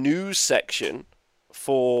of the news section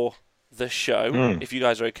for the show, if you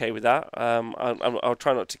guys are okay with that. I'll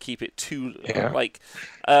try not to keep it too,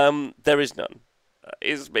 there is none.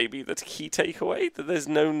 Is maybe the key takeaway that there's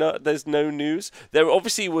no news. There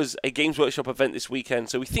obviously was a Games Workshop event this weekend,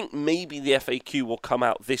 so we think maybe the FAQ will come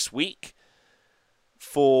out this week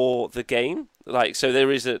for the game. Like, so there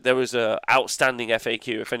was a outstanding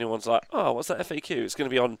FAQ. If anyone's like, oh, what's that FAQ? It's going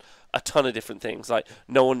to be on a ton of different things. Like,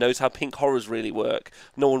 no one knows how pink horrors really work.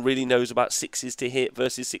 No one really knows about 6s to hit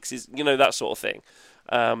versus 6s, that sort of thing.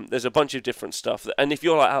 There's a bunch of different stuff. And if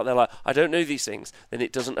you're like out there like, I don't know these things, then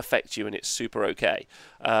it doesn't affect you and it's super okay.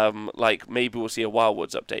 Like, maybe we'll see a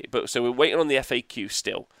Wildwoods update. But so we're waiting on the FAQ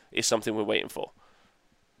still, is something we're waiting for.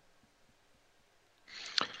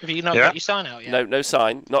 Have you not got your sign out yet? No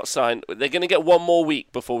sign, not sign. They're going to get one more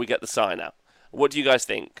week before we get the sign out. What do you guys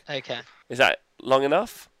think? Okay. Is that long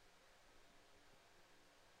enough?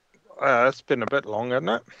 It's been a bit long, hasn't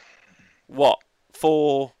it? What?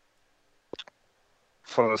 For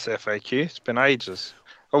this FAQ? It's been ages.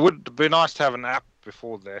 It would be nice to have an app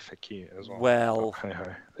before the FAQ as well. Well,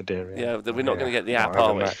 we're not going to get the app,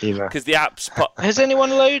 are we? Because the app's... Has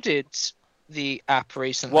anyone loaded the app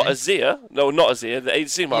recently? What, Azir? No, not Azir. The Age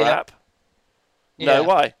of Sigmar app? Yeah. No,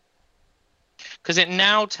 why? Because it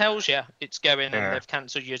now tells you it's going and they've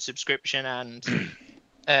cancelled your subscription and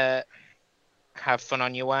have fun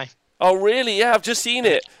on your way. Oh, really? Yeah, I've just seen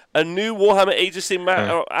it. A new Warhammer Age of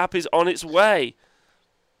Sigmar app is on its way.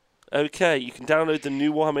 Okay, you can download the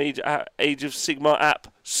new Warhammer Age of Sigmar app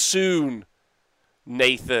soon,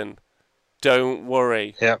 Nathan. Don't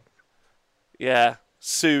worry. Yep. Yeah,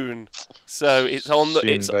 soon. So it's on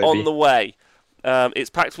Soon, the way. It's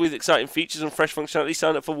packed with exciting features and fresh functionality.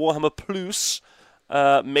 Sign up for Warhammer Plus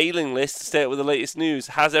mailing list to stay up with the latest news.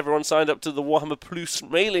 Has everyone signed up to the Warhammer Plus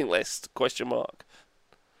mailing list? Question mark.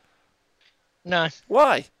 No.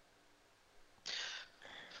 Why?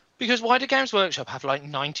 Because why do Games Workshop have like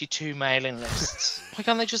 92 mailing lists? Why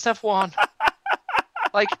can't they just have one?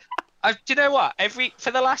 Like, do you know what?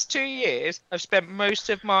 For the last 2 years, I've spent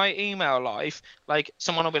most of my email life, like,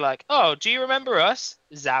 someone will be like, oh, do you remember us?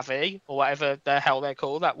 Zavi, or whatever the hell they're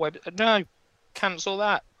called, that web. No, cancel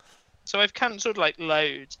that. So I've cancelled, like,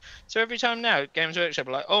 loads. So every time now, Games Workshop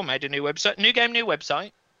are like, oh, made a new website, new game, new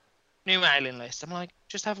website, new mailing list. I'm like,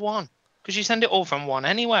 just have one. Because you send it all from one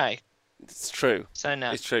anyway. It's true. So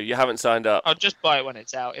no. It's true. You haven't signed up. I'll just buy it when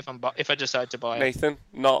it's out if I decide to buy it. Nathan,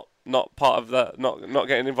 not part of the not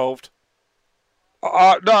getting involved.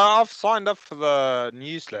 No, I've signed up for the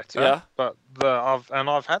newsletter. Yeah. But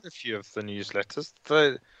I've had a few of the newsletters.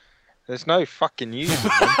 There's no fucking news in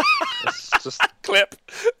them. It's just Clip.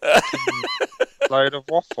 a load of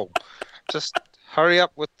waffle. Just hurry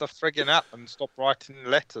up with the friggin' app and stop writing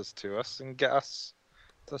letters to us and get us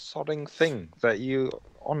the sodding thing that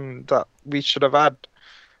we should have had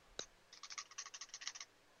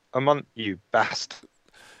a month, you bastard.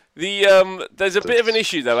 There's a bit of an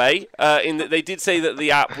issue though, in that they did say that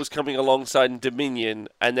the app was coming alongside Dominion,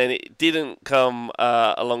 and then it didn't come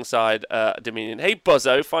alongside Dominion. Hey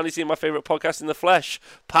Buzzo, finally seeing my favourite podcast in the flesh.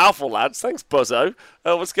 Powerful lads, thanks Buzzo.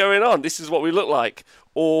 What's going on? This is what we look like.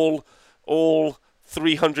 All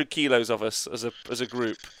 300 kilos of us as a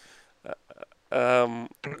group.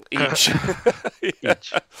 Each.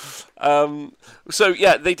 Each. So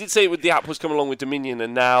yeah, they did say the app was coming along with Dominion,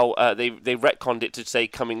 and now they retconned it to say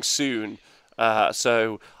coming soon.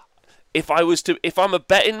 So if I'm a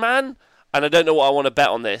betting man, and I don't know what I want to bet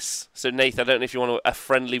on this, so Nathan, I don't know if you want a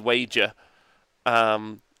friendly wager.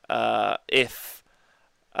 If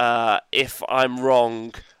I'm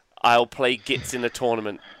wrong, I'll play Gits in a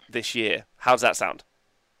tournament this year. How's that sound?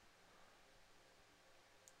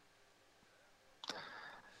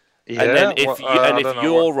 Yeah, And then if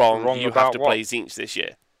you're wrong, you have to what? play Zinch this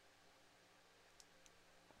year.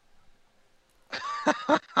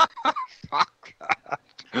 Fuck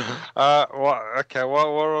that. Okay,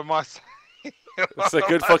 what am I saying? That's a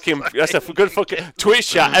good fucking Twitch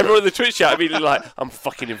chat. Everyone in the Twitch chat immediately like, I'm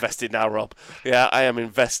fucking invested now, Rob. Yeah, I am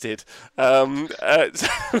invested. The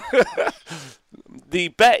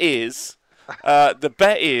bet is that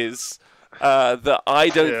I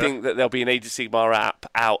don't think that there'll be an Age of Sigmar app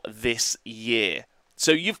out this year.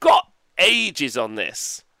 So you've got ages on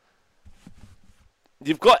this.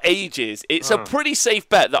 You've got ages. It's a pretty safe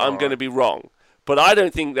bet that I'm going to be wrong. But I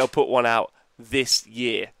don't think they'll put one out this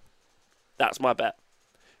year. That's my bet.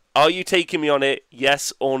 Are you taking me on it,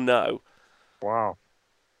 yes or no? Wow.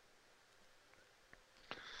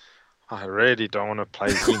 I really don't want to play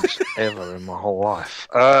Zinch ever in my whole life.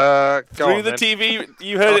 Through the TV,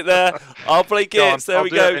 you heard it there. I'll play Gits. There we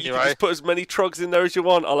go. Anyway. You can just put as many trogs in there as you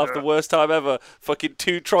want. I'll have the worst time ever. Fucking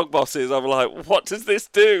 2 trog bosses. I'm like, what does this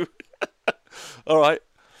do? All right.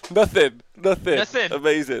 Nothing.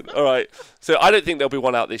 Amazing. All right. So I don't think there'll be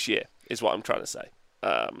one out this year, is what I'm trying to say.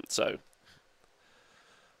 So.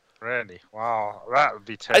 Really? Wow. That would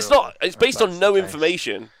be terrible. It's based on no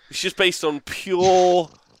information. It's just based on pure.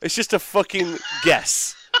 It's just a fucking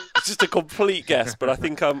guess. It's just a complete guess, but I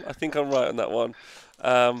think I'm right on that one.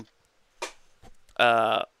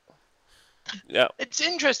 Yeah. It's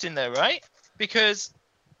interesting though, right? Because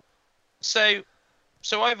so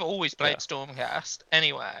I've always played Stormcast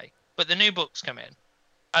anyway, but the new books come in.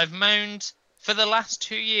 I've moaned for the last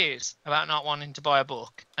 2 years about not wanting to buy a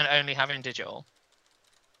book and only having digital.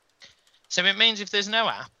 So it means if there's no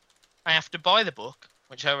app, I have to buy the book,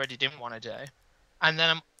 which I already didn't want to do, and then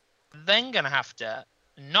I'm then going to have to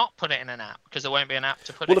not put it in an app because there won't be an app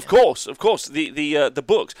to put it in. Well, of course, the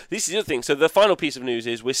books. This is the other thing. So the final piece of news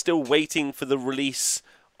is we're still waiting for the release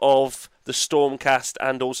of the Stormcast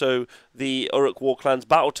and also the Uruk Warclans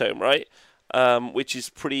Battle Tome, right? Which is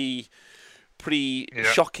pretty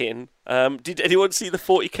shocking. Did anyone see the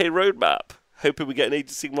 40k roadmap? Hoping we get an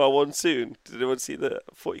Age of Sigmar one soon. Did anyone see the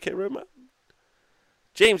 40k roadmap?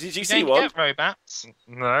 James, did you see one? Get roadmaps.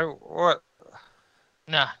 No. What?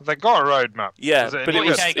 No. They got a roadmap. Yeah, but it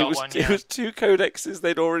was 40K got one, it was 2 codexes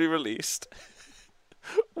they'd already released.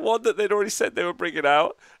 one that they'd already said they were bringing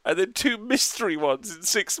out, and then 2 mystery ones in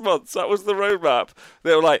 6 months. That was the roadmap.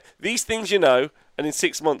 They were like, these things you know, and in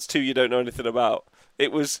 6 months, 2 you don't know anything about.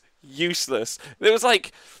 It was useless. It was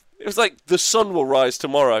like the sun will rise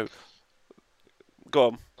tomorrow. Go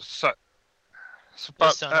on. So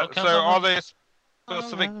The are there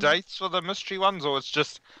specific dates for the mystery ones, or it's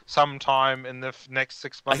just sometime in the next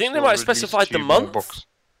 6 months? I think they might have specified the month. Books?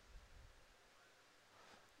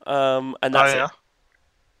 And that's it.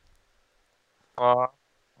 Oh,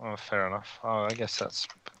 fair enough. Oh, I guess that's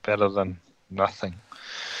better than nothing.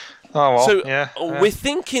 Oh well, so yeah. We're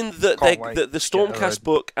thinking that the Stormcast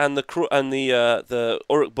book and the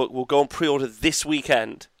Uruk book will go on pre-order this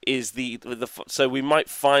weekend. So we might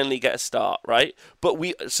finally get a start, right? But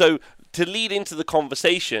to lead into the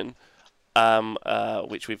conversation,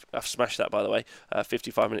 which I've smashed that, by the way,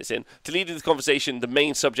 55 minutes in. To lead into the conversation, the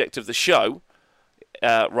main subject of the show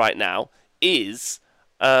right now is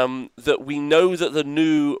that we know that the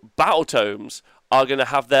new battle tomes are going to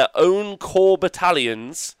have their own core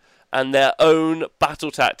battalions and their own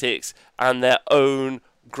battle tactics and their own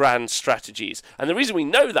grand strategies. And the reason we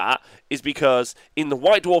know that is because in the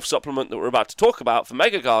White Dwarf supplement that we're about to talk about for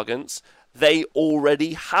Mega Gargants, they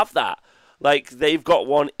already have that. Like, they've got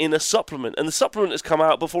one in a supplement, and the supplement has come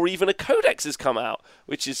out before even a codex has come out,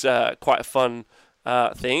 which is quite a fun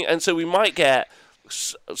thing. And so we might get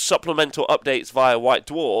supplemental updates via White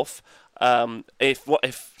Dwarf. There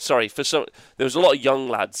was a lot of young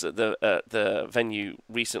lads at the venue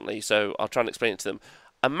recently, so I'll try and explain it to them.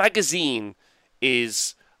 A magazine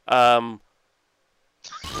is how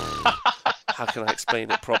can I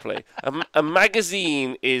explain it properly? A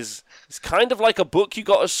magazine is kind of like a book you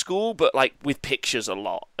got at school, but like with pictures a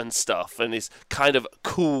lot and stuff, and is kind of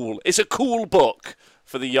cool. It's a cool book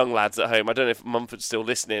for the young lads at home. I don't know if Mumford's still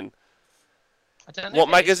listening. I don't know what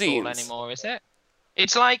if magazines it's cool anymore, is it?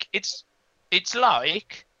 It's like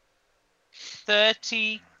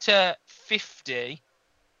 30 to 50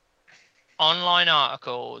 online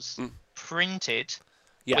articles printed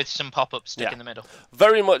with some pop-up stick in the middle.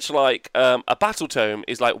 Very much like a battle tome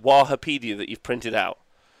is like Wahapedia that you've printed out.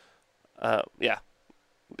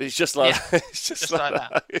 It's just like it's just like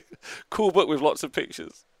that. Cool book with lots of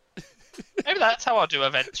pictures. Maybe that's how I'll do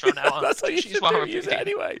events from now on. That's how you should use it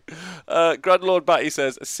anyway. Grand Lord Batty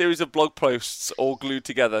says, a series of blog posts all glued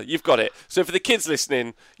together. You've got it. So for the kids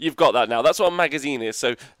listening, you've got that now. That's what a magazine is.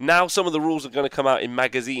 So now some of the rules are going to come out in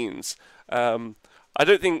magazines. I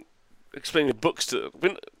don't think explaining books to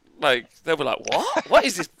them, like, they'll be like, what? What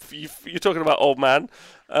is this? You're talking about, old man?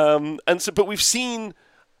 But we've seen...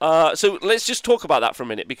 so let's just talk about that for a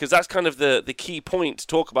minute, because that's kind of the key point to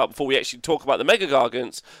talk about before we actually talk about the Mega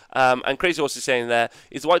Gargants. And Crazy Horse is saying there,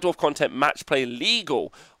 is White Dwarf content match play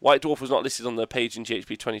legal? White Dwarf was not listed on the page in GHP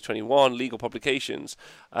 2021, legal publications,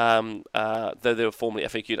 though they were formerly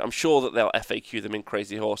FAQ'd. I'm sure that they'll FAQ them in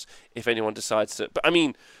Crazy Horse if anyone decides to.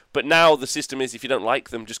 But now the system is, if you don't like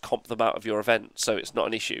them, just comp them out of your event, so it's not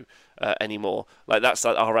an issue anymore. Like, that's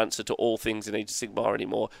like our answer to all things in Age of Sigmar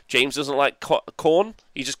anymore. James doesn't like Khorne.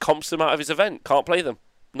 He just comps them out of his event. Can't play them.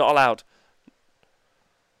 Not allowed.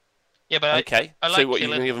 Yeah, but okay. I like so what, you're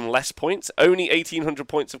going to give them less points? Only 1,800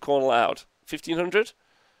 points of Khorne allowed. 1,500?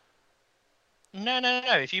 No.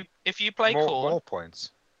 If you play Khorne, more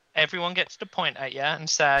points. Everyone gets to point at you and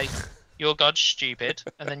say, your god's stupid,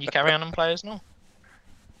 and then you carry on and play as normal.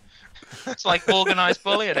 It's like organised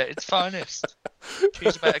bullying at its finest.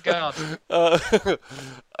 Choose a better guard.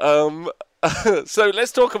 So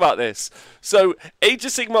let's talk about this. So Age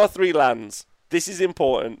of Sigmar 3 lands. This is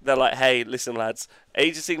important. They're like, hey, listen, lads.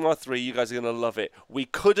 Age of Sigmar 3, you guys are going to love it. We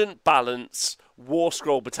couldn't balance War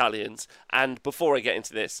Scroll battalions. And before I get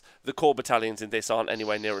into this, the core battalions in this aren't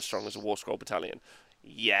anywhere near as strong as a War Scroll battalion.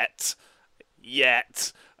 Yet.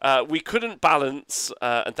 We couldn't balance,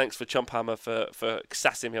 and thanks for Chumphammer for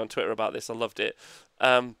sassing me on Twitter about this. I loved it.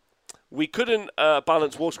 We couldn't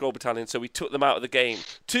balance War Scroll Battalion, so we took them out of the game.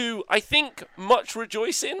 To, I think, much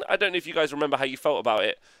rejoicing. I don't know if you guys remember how you felt about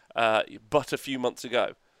it, but a few months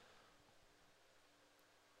ago.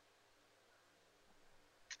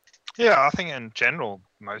 Yeah, I think in general,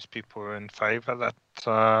 most people are in favour that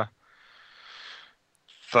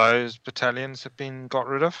those battalions have been got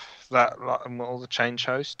rid of. That, like, all the change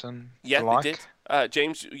host and yeah, the like. They did.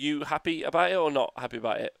 James, you happy about it or not happy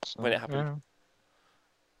about it when it happened?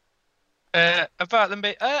 About them,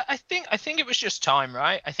 I think it was just time,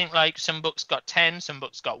 right? I think like some books got 10, some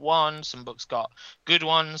books got 1, some books got good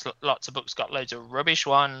ones, lots of books got loads of rubbish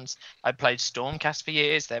ones. I played Stormcast for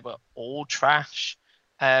years; they were all trash.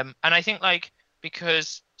 And I think like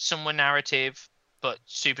because some were narrative, but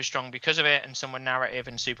super strong because of it, and some were narrative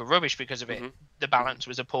and super rubbish because of it. The balance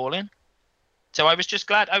was appalling. So I was just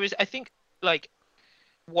glad. I think like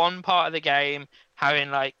one part of the game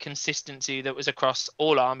having like consistency that was across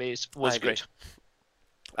all armies was good.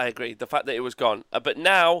 I agree. The fact that it was gone, but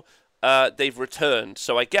now they've returned.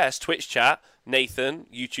 So I guess Twitch chat, Nathan,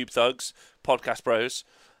 YouTube thugs, podcast bros.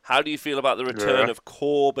 How do you feel about the return of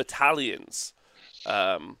core battalions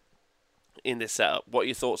in this setup? What are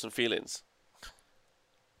your thoughts and feelings?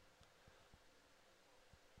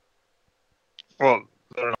 Well,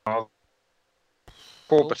 they're not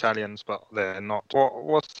core battalions, but they're not.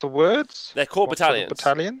 What's the words? They're core battalions.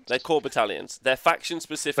 Battalions? They're core battalions. They're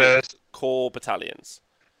faction-specific core battalions.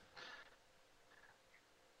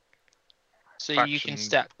 So you can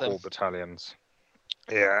stack them. Core battalions.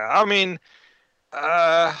 Yeah, I mean,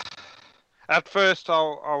 at first I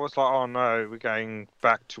was like, oh no, we're going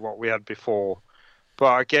back to what we had before. But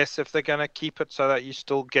I guess if they're going to keep it so that you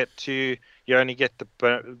still you only get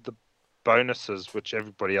the bonuses, which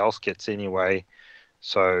everybody else gets anyway.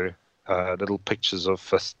 So little pictures of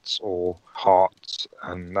fists or hearts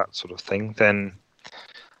and that sort of thing. Then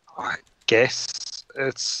I guess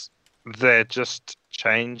they're just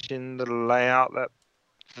changing the layout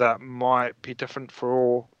that might be different for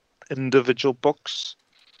all individual books.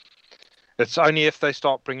 It's only if they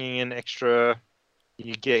start bringing in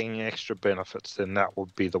you're getting extra benefits, then that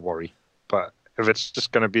would be the worry. But if it's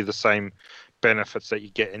just going to be the same benefits that you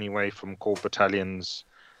get anyway from core battalions,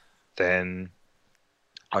 then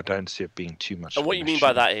I don't see it being too much. And what you mean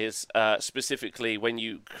by that is, specifically, when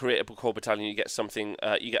you create a core battalion, you get something.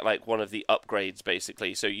 You get like one of the upgrades,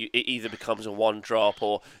 basically. So it either becomes a one drop,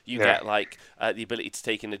 or you get like the ability to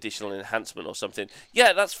take an additional enhancement or something.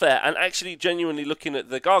 Yeah, that's fair. And actually, genuinely looking at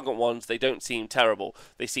the Gargant ones, they don't seem terrible.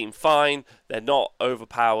 They seem fine. They're not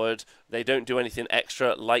overpowered. They don't do anything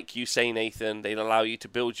extra, like you say, Nathan. They allow you to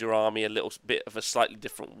build your army a little bit of a slightly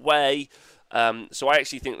different way. So I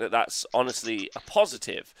actually think that that's honestly a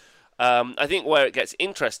positive. I think where it gets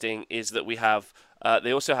interesting is that we have,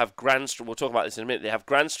 they also have we'll talk about this in a minute, they have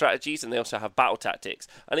grand strategies and they also have battle tactics.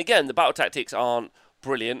 And again, the battle tactics aren't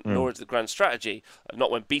brilliant, nor is the grand strategy,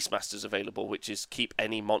 not when Beastmaster's available, which is keep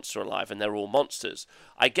any monster alive, and they're all monsters.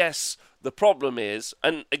 I guess the problem is,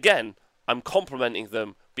 and again, I'm complimenting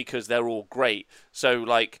them because they're all great. So,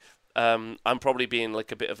 like, I'm probably being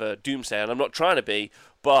like a bit of a doomsayer, and I'm not trying to be,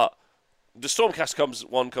 but the Stormcast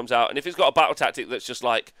comes out, and if it's got a battle tactic that's just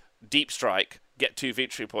like deep strike, get 2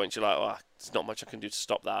 victory points, you're like, oh, there's not much I can do to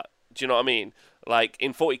stop that. Do you know what I mean? Like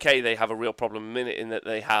in 40k, they have a real problem in that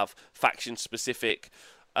they have faction-specific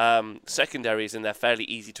secondaries, and they're fairly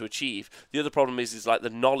easy to achieve. The other problem is like the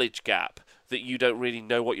knowledge gap, that you don't really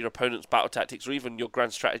know what your opponent's battle tactics or even your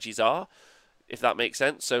grand strategies are, if that makes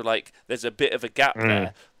sense. So like, there's a bit of a gap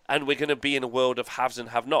there. And we're going to be in a world of haves and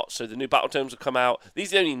have-nots. So the new battle terms will come out.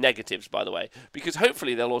 These are the only negatives, by the way, because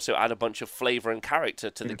hopefully they'll also add a bunch of flavour and character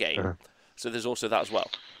to the game. So there's also that as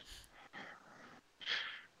well.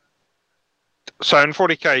 So in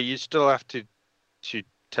 40k, you still have to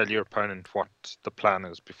tell your opponent what the plan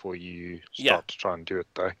is before you start to try and do it,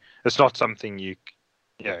 though. It's not something you...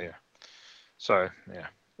 Yeah. So,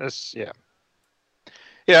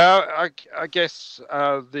 Yeah, I guess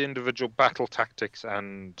the individual battle tactics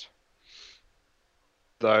and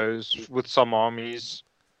those with some armies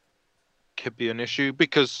could be an issue,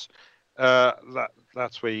 because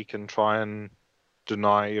that's where you can try and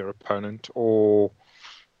deny your opponent, or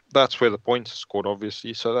that's where the points are scored,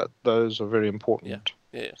 obviously. So those are very important.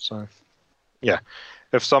 Yeah. So, yeah,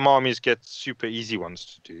 if some armies get super easy ones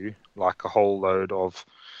to do, like a whole load of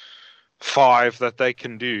 5 that they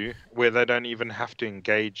can do where they don't even have to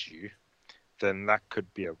engage you, then that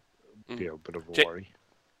could be a bit of a worry.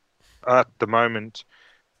 At the moment,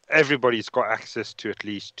 everybody's got access to at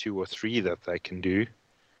least 2 or 3 that they can do,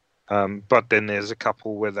 but then there's a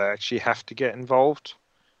couple where they actually have to get involved,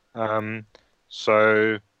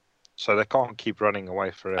 so they can't keep running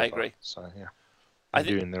away forever. I agree. So they're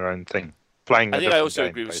doing their own thing. I think I also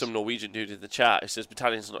agree with some Norwegian dude in the chat who says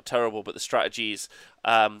Battalions are not terrible, but the strategies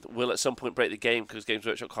will at some point break the game because Games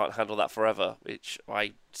Workshop can't handle that forever, which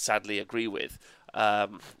I sadly agree with.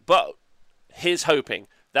 But here's hoping.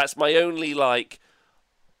 That's my only,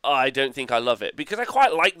 I don't think I love it, because I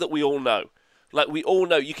quite like that we all know. Like, we all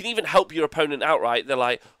know. You can even help your opponent outright. They're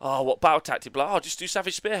like, oh, what battle tactic? Like, oh, just do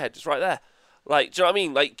Savage Spearhead. It's right there. Like, do you know what I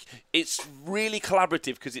mean? Like, it's really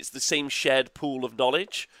collaborative because it's the same shared pool of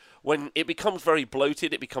knowledge. When it becomes very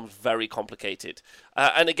bloated, it becomes very complicated.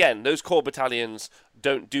 And again, those core battalions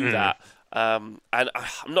don't do that. And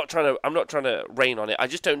I'm not trying to rain on it. I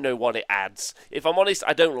just don't know what it adds. If I'm honest,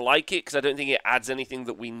 I don't like it because I don't think it adds anything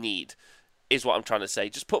that we need. is what I'm trying to say.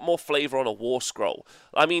 Just put more flavour on a war scroll.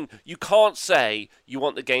 I mean, you can't say you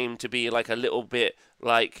want the game to be like a little bit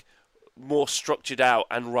like more structured out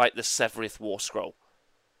and write the Severith war scroll.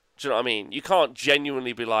 Do you know what I mean? You can't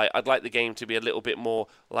genuinely be like, I'd like the game to be a little bit more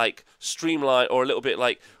like streamlined or a little bit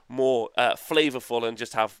like more flavourful and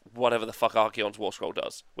just have whatever the fuck Archeon's war scroll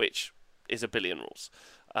does, which is a billion rules.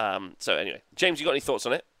 So anyway, James, you got any thoughts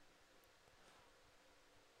on it?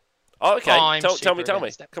 Oh, okay. Tell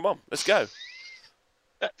me. Come on, let's go.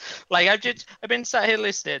 Like I've been sat here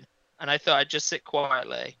listening, and I thought I'd just sit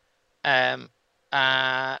quietly. I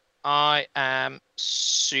am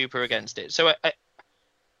super against it. So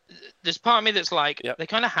there's part of me that's like, they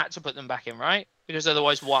kind of had to put them back in, right? Because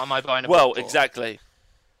otherwise, what am I buying a book for? Exactly.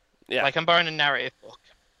 Yeah. Like I'm buying a narrative book.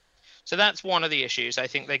 So that's one of the issues I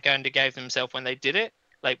think they kind of gave themselves when they did it.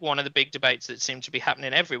 Like one of the big debates that seemed to be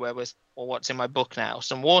happening everywhere was, well, what's in my book now?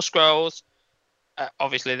 Some war scrolls.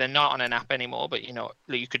 Obviously, they're not on an app anymore, but you know,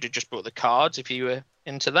 you could have just brought the cards if you were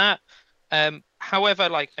into that. However,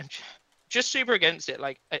 like, I'm just super against it.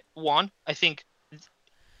 Like, one, I think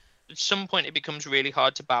at some point it becomes really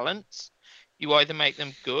hard to balance. You either make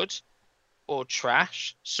them good or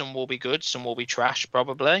trash. Some will be good, some will be trash,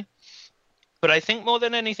 probably. But I think more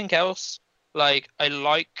than anything else, like, I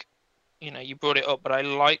like, you know, you brought it up, but I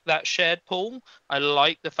like that shared pool. I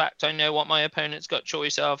like the fact I know what my opponent's got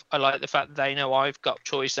choice of. I like the fact they know I've got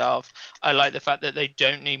choice of. I like the fact that they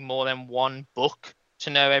don't need more than one book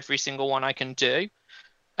to know every single one I can do.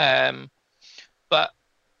 But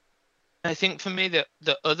I think for me,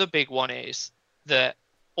 the other big one is that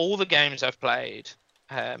all the games I've played,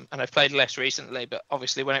 and I've played less recently, but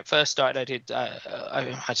obviously when it first started, I did,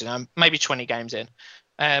 I don't know, maybe 20 games in.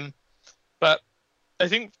 But I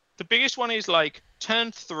think the biggest one is like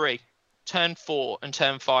turn 3, turn 4, and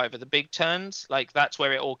turn 5 are the big turns. Like that's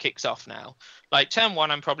where it all kicks off now. Like turn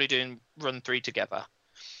 1, I'm probably doing run 3 together.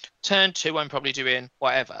 Turn 2, I'm probably doing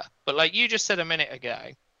whatever. But like you just said a minute ago,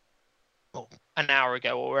 or an hour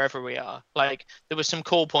ago, or wherever we are, like there was some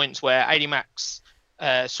call points where 80 max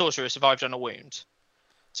sorcerer survived on a wound.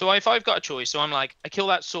 So if I've got a choice, so I'm like, I kill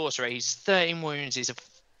that sorcerer, he's 13 wounds, he's a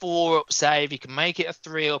 4-up save, he can make it a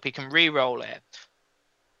 3-up, he can re-roll it.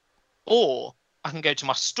 Or I can go to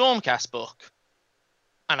my Stormcast book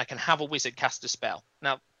and I can have a wizard cast a spell.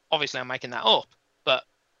 Now, obviously I'm making that up, but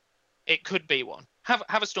it could be one. Have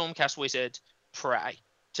a Stormcast wizard pray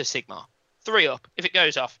to Sigmar. 3-up. If it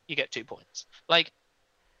goes off, you get 2 points. Like,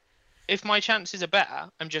 if my chances are better,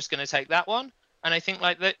 I'm just going to take that one. And I think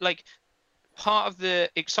like that, like part of the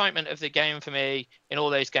excitement of the game for me in all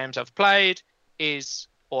those games I've played is,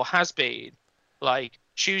 or has been, like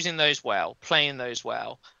choosing those well, playing those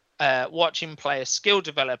well, watching players skill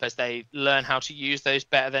develop as they learn how to use those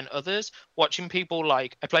better than others. Watching people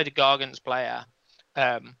like, I played a Gargants player,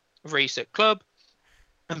 Reese at club,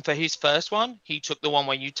 and for his first one, he took the one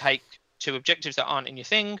where you take 2 objectives that aren't in your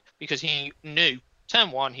thing because he knew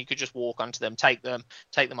turn 1 he could just walk onto them, take them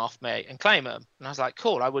off me and claim them. And I was like,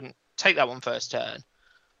 cool, I wouldn't take that one first turn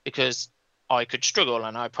because I could struggle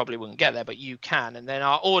and I probably wouldn't get there, but you can. And then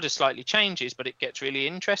our order slightly changes, but it gets really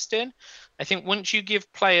interesting. I think once you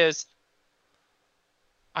give players,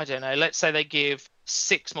 I don't know, let's say they give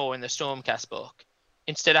 6 more in the Stormcast book,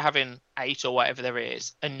 instead of having 8 or whatever there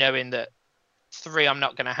is, and knowing that 3 I'm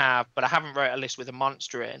not going to have, but I haven't wrote a list with a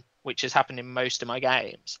monster in, which has happened in most of my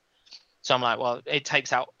games. So I'm like, well, it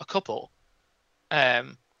takes out a couple.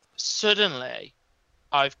 Suddenly,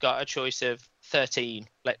 I've got a choice of 13,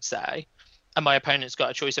 let's say, and my opponent's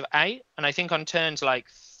got a choice of 8. And I think on turns like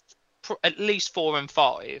at least 4 and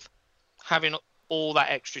 5, having all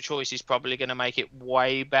that extra choice is probably going to make it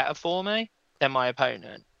way better for me than my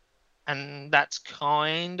opponent. And that's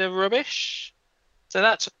kind of rubbish.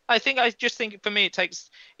 So I just think for me, it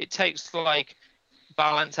takes like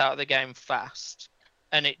balance out of the game fast.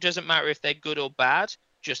 And it doesn't matter if they're good or bad,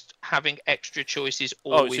 just having extra choices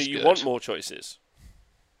always good. Oh, so you want more choices?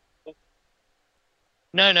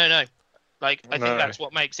 No. Like, I think that's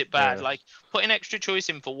what makes it bad. Yeah. Like, putting extra choice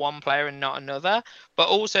in for one player and not another, but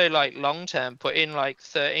also, like, long-term, putting, like,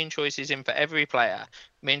 13 choices in for every player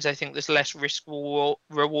means I think there's less risk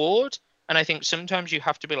reward. And I think sometimes you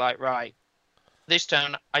have to be like, right, this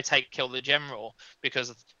turn I kill the general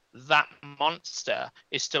because that monster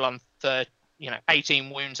is still on 18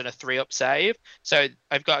 wounds and a 3-up save. So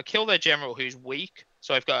I've got to kill their general who's weak.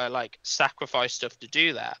 So I've got to, like, sacrifice stuff to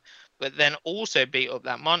do that. But then also beat up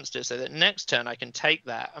that monster so that next turn I can take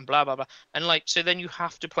that and blah, blah, blah. And, like, so then you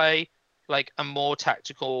have to play, like, a more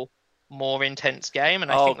tactical, more intense game.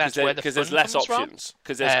 And I think that's where the because there's less options.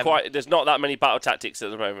 Because there's not that many battle tactics at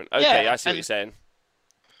the moment. Okay, I see what you're saying.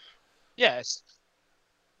 Yes.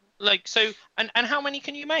 Like, so, and how many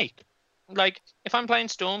can you make? Like, if I'm playing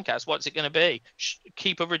Stormcast, what's it going to be?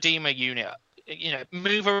 Keep a Redeemer unit,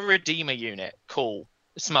 move a Redeemer unit. Cool.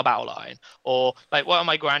 It's my battle line. Or, like, what are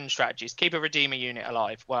my grand strategies? Keep a Redeemer unit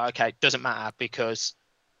alive. Well, okay, doesn't matter because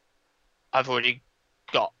I've already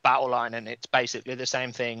got battle line and it's basically the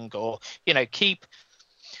same thing. Or, keep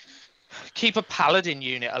a Paladin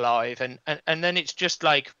unit alive. And then it's just,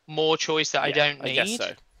 like, more choice that I don't need.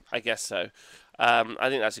 I guess so. I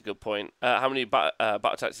think that's a good point. How many battle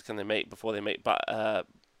tactics can they make before they make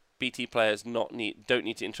BT players don't need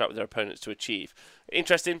to interact with their opponents to achieve?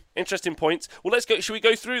 Interesting points. Well, let's go. Should we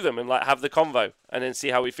go through them and have the convo and then see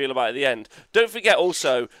how we feel about it at the end? Don't forget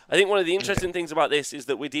also, I think one of the interesting things about this is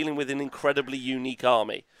that we're dealing with an incredibly unique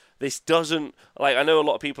army. This doesn't, I know a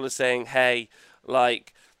lot of people are saying, hey,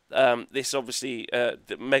 this obviously,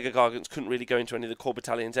 the Mega Gargants couldn't really go into any of the core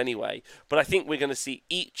battalions anyway, but I think we're going to see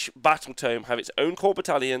each battle tome have its own core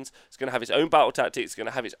battalions, it's going to have its own battle tactics, it's going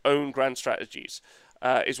to have its own grand strategies,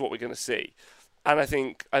 is what we're going to see. And I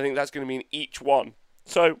think that's going to mean each one.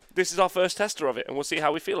 So this is our first tester of it, and we'll see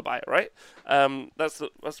how we feel about it, right? That's the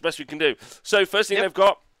best we can do. So first thing they've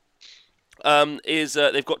got is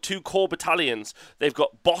they've got 2 core battalions. They've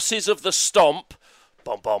got Bosses of the Stomp,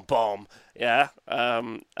 bomb, bomb, bomb. Yeah,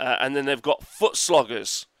 and then they've got Foot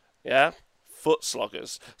Sloggers. Yeah, Foot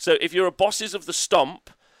Sloggers. So if you're a Bosses of the Stomp,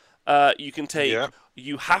 you can take. Yeah.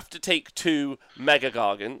 You have to take 2 Mega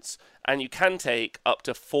Gargants, and you can take up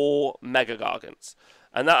to 4 Mega Gargants,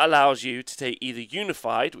 and that allows you to take either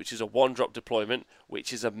Unified, which is a 1-drop deployment,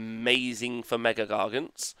 which is amazing for Mega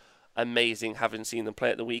Gargants, amazing having seen them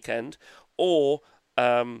play at the weekend, or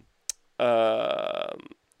or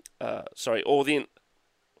the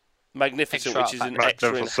Magnificent, which is an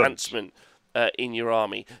extra enhancement in your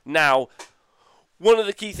army. Now, one of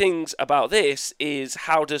the key things about this is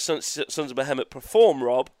how does Sons of Behemat perform,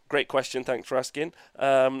 Rob? Great question, thanks for asking.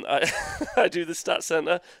 I do the Stats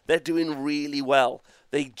Center. They're doing really well.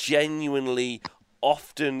 They genuinely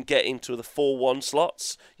often get into the 4-1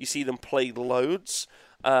 slots. You see them play loads.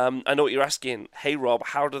 I know what you're asking. Hey, Rob,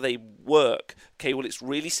 how do they work? Okay, well, it's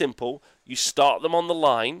really simple. You start them on the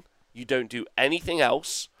line. You don't do anything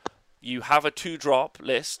else. You have a 2-drop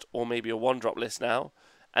list, or maybe a 1-drop list now,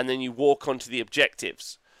 and then you walk onto the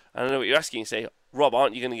objectives. And I know what you're asking. You say, Rob,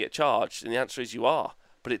 aren't you going to get charged? And the answer is you are.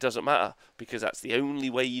 But it doesn't matter, because that's the only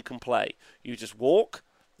way you can play. You just walk,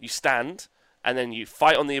 you stand, and then you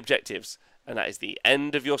fight on the objectives. And that is the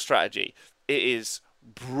end of your strategy. It is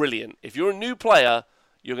brilliant. If you're a new player,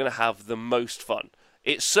 you're going to have the most fun.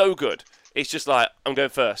 It's so good. It's just like, I'm going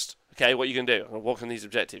first. Okay, what are you going to do? I'm going to walk on these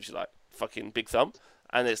objectives. You're like, fucking big thumb.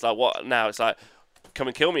 And it's like, what now? It's like, come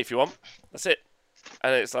and kill me if you want. That's it.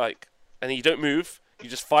 And it's like, and then you don't move. You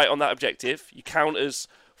just fight on that objective. You count as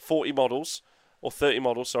 40 models, or 30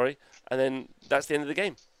 models, sorry. And then that's the end of the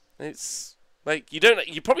game. It's like,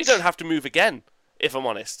 you probably don't have to move again, if I'm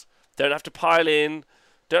honest. Don't have to pile in.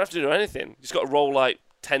 Don't have to do anything. You just got to roll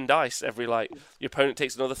 10 dice every, your opponent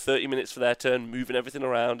takes another 30 minutes for their turn, moving everything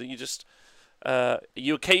around, and you just,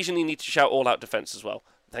 you occasionally need to shout all-out defense as well.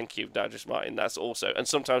 Thank you, Dodgers Martin. That's also, and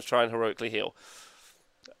sometimes try and heroically heal.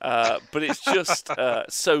 But it's just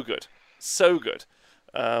so good, so good.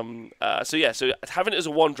 So having it as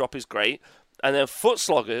a 1-drop is great, and then Foot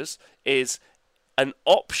Sloggers is an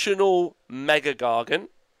optional Mega Gargant,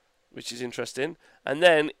 which is interesting, and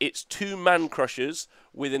then it's 2 Man Crushers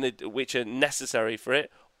which are necessary for it,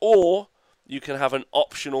 or you can have an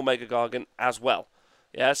optional Mega Gargant as well.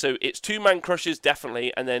 Yeah, so it's 2 Man Crushers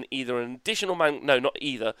definitely, and then either an additional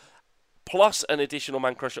plus an additional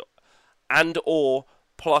Man Crusher, and or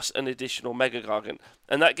plus an additional Mega Gargant.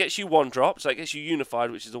 And that gets you 1-drop, so that gets you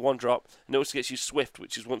Unified, which is a 1-drop, and it also gets you Swift,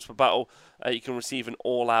 which is once per battle, you can receive an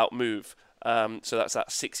all-out move. So that's that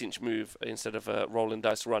 6-inch move instead of rolling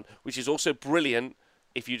dice to run, which is also brilliant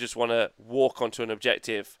if you just want to walk onto an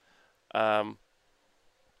objective and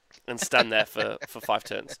stand there for 5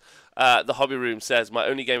 turns. The Hobby Room says, my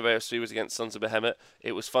only game of AoS 3 was against Sons of Behemat.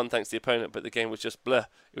 It was fun thanks to the opponent, but the game was just bleh.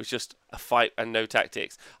 It was just a fight and no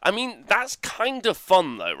tactics. I mean, that's kind of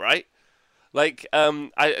fun though, right?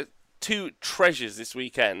 Two treasures this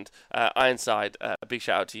weekend. Ironside, a big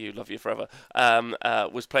shout out to you, love you forever,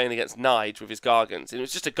 was playing against Nige with his Gargants, and it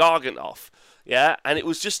was just a Gargant off, yeah? And it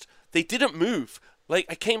was just, they didn't move. I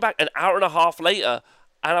came back an hour and a half later,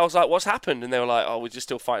 and I was like, what's happened? And they were like, oh, we're just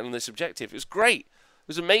still fighting on this objective. It was great. It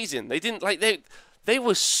was amazing. They didn't, they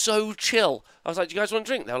were so chill. I was like, do you guys want a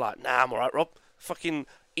drink? They were like, nah, I'm alright, Rob. Fucking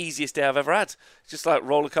easiest day I've ever had. Just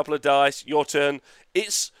roll a couple of dice, your turn.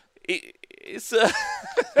 It's have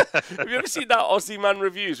you ever seen that Aussie Man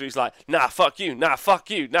reviews where he's like, nah, fuck you, nah, fuck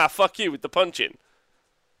you, nah, fuck you with the punching?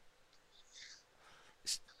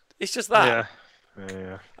 It's just that.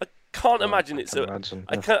 Yeah. I can't I imagine can it's a. imagine,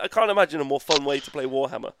 I yeah. can't imagine a more fun way to play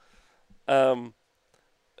Warhammer.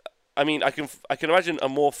 I mean, I can imagine a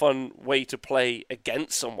more fun way to play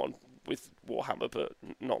against someone with Warhammer, but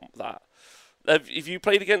not that. Have you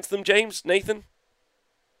played against them, James, Nathan?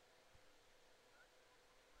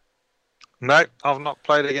 No, I've not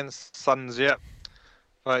played against Suns yet.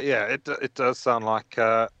 But yeah, it does sound like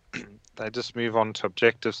they just move on to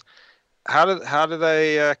objectives. How do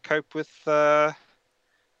they cope with battle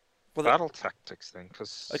tactics then?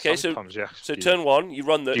 Because Okay, sometimes so turn one, you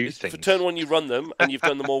run them. do For things. turn one, you run them, and you've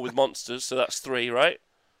done them all with monsters, so that's 3, right?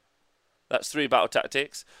 That's 3 battle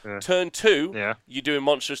tactics. Yeah. Turn 2, Yeah. you're doing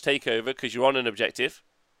monstrous takeover because you're on an objective.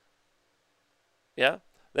 Yeah.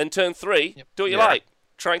 Then turn 3, do what you like.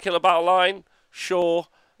 Try and kill a battle line, sure.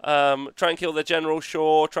 Try and kill the general,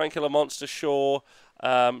 sure. Try and kill a monster, sure.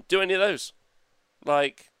 Do any of those.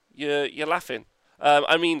 Like, you're laughing.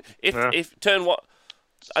 I mean, if turn one,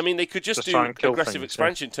 I mean, they could just do aggressive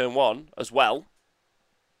expansion turn 1 as well.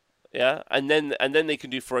 Yeah, and then they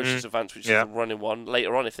can do ferocious advance, which is a running one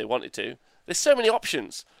later on if they wanted to. There's so many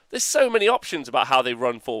options. There's so many options about how they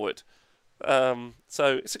run forward. So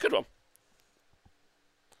it's a good one.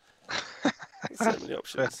 So many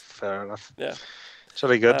options. Fair enough. Yeah. It's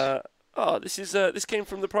really good. This came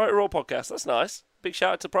from the Priority Roll podcast. That's nice. Big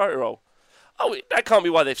shout out to Priority Roll. Oh, that can't be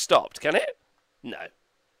why they've stopped, can it? No.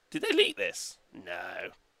 Did they leak this?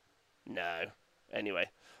 No. Anyway,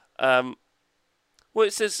 well,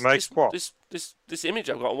 it says this image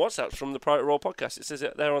I've got on WhatsApp from the Priority Roll podcast. It says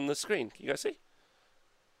it there on the screen. Can you guys see? It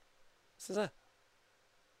says there.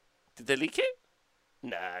 Did they leak it?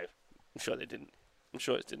 No. I'm sure they didn't. I'm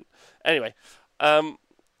sure it didn't. Anyway,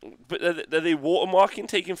 but are they watermarking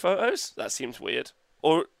taking photos? That seems weird.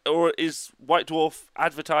 Or is White Dwarf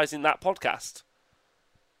advertising that podcast?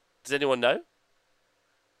 Does anyone know?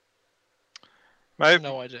 Maybe.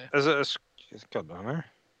 No idea. Is it God, I don't know.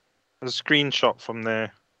 A screenshot from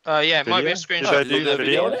their. Yeah, it might be a Did screenshot. they do the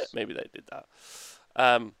video on videos? it? Maybe they did that.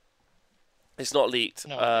 It's not leaked.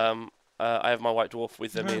 No. I have my White Dwarf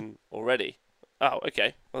with them in already. Oh,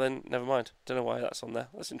 okay. Well then, never mind. Don't know why that's on there.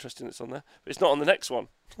 That's interesting. It's on there, but it's not on the next one.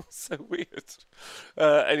 So weird.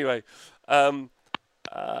 Anyway, so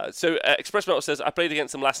Express Metal says I played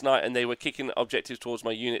against them last night and they were kicking objectives towards my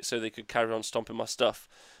unit so they could carry on stomping my stuff.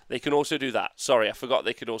 They can also do that. Sorry, I forgot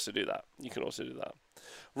they could also do that. You can also do that.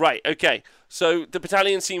 Right, okay. So the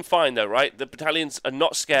battalions seem fine though, right? The battalions are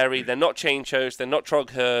not scary. They're not chain chose. They're not Trog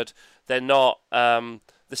Herd. They're not the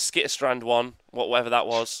Skitterstrand one, whatever that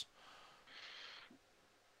was.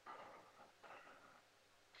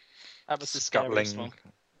 That was the scariest Scuttling.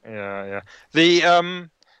 one. Yeah. The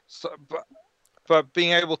but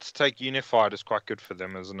being able to take Unified is quite good for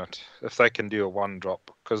them, isn't it? If they can do a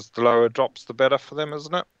 1-drop, because the lower drops, the better for them,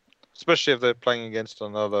 isn't it? Especially if they're playing against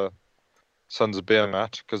another Sons of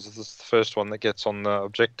Behemat, because this is the first one that gets on the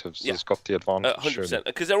objectives. It's got the advantage. 100%.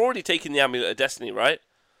 Because they're already taking the Amulet of Destiny, right?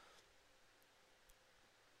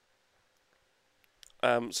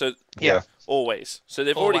 Always. So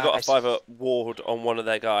they've already got a 5-up ward on one of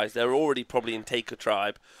their guys. They're already probably in Taker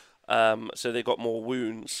Tribe, so they've got more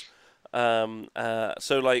wounds. So I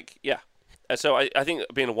think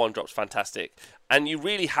being a 1-drop's fantastic. And you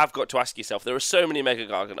really have got to ask yourself, there are so many Mega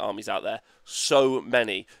Gargant armies out there, so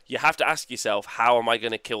many. You have to ask yourself, how am I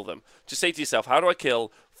going to kill them? Just say to yourself, how do I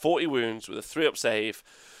kill 40 wounds with a 3-up save,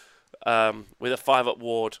 with a 5-up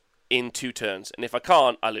ward in 2 turns? And if I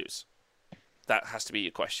can't, I lose. That has to be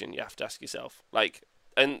your question you have to ask yourself.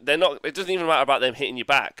 And they're not, it doesn't even matter about them hitting you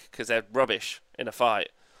back, because they're rubbish in a fight.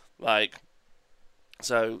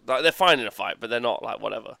 So they're fine in a fight, but they're not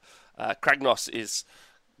whatever. Kragnos is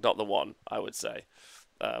not the one, I would say.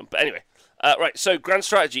 But anyway, right. So grand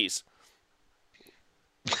strategies.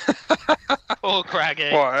 Poor Craggy.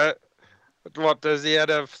 What does he had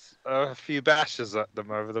a few bashes at them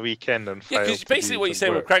over the weekend and failed? Because basically what you're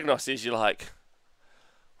saying with Kragnos is you're like,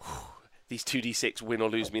 these 2d6 win or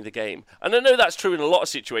lose me the game, and I know that's true in a lot of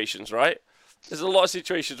situations, right? There's a lot of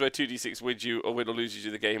situations where 2d6 wins you or win or loses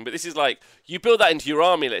you the game, but this is like, you build that into your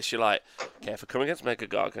army list, you're like, okay, if I come against Mega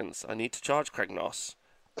Gargants, I need to charge Kragnos,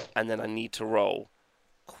 and then I need to roll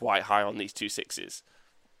quite high on these 2 6s.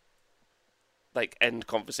 End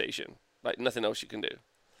conversation. Nothing else you can do.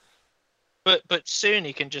 But soon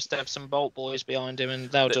he can just have some Bolt Boys behind him and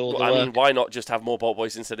they'll do all the work. I mean, why not just have more Bolt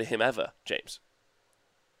Boys instead of him ever, James?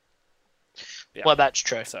 Yeah. Well, that's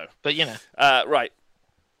true. So, but you know. Right.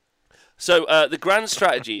 So the grand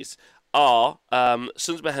strategies are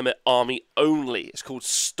Sons of Behemat army only. It's called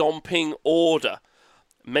Stomping Order.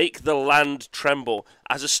 Make the land tremble.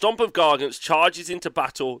 As a stomp of Gargants charges into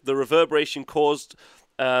battle, the reverberation caused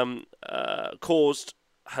caused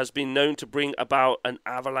has been known to bring about an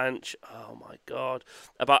avalanche. Oh my God!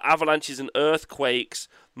 About avalanches and earthquakes,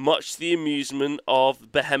 much to the amusement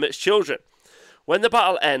of Behemat's children. When the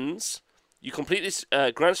battle ends, you complete this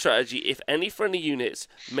grand strategy if any friendly units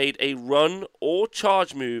made a run or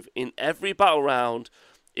charge move in every battle round.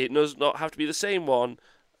 It does not have to be the same one.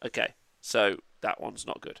 Okay, so that one's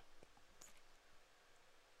not good.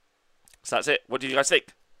 So that's it. What do you guys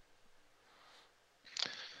think?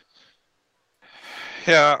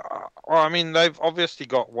 Yeah, well, I mean, they've obviously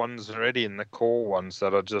got ones already in the core ones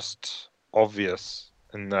that are just obvious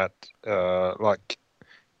in that, like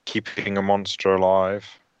keeping a monster alive.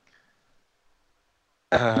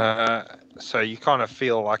 So you kind of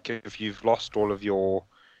feel like if you've lost all of your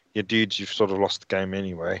dudes, you've sort of lost the game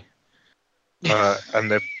anyway.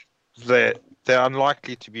 And they're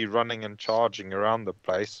unlikely to be running and charging around the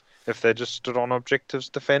place if they just stood on objectives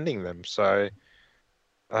defending them. So,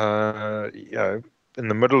 in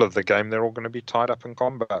the middle of the game, they're all going to be tied up in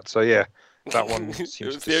combat. So yeah, that one seems it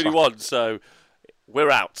was to the only suck. one, so we're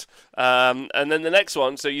out. And then the next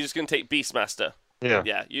one, so you're just going to take Beastmaster. Yeah,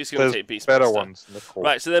 Yeah, you're just going to there's take Beastmaster. better ones in the core.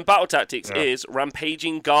 Right, so then battle tactics is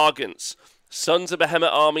Rampaging Gargants. Sons of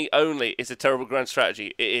Behemat army only is a terrible grand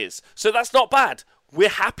strategy. It is. So that's not bad. We're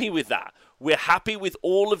happy with that. We're happy with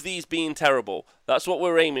all of these being terrible. That's what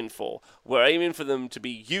we're aiming for. We're aiming for them to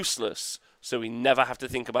be useless so we never have to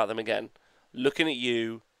think about them again. Looking at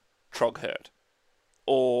you, Trogherd.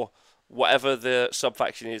 Or whatever the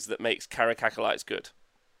sub-faction is that makes Karak Acolytes good.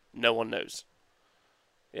 No one knows.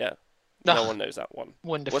 Yeah. No one knows that one.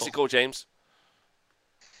 Wonderful. What's it called, James?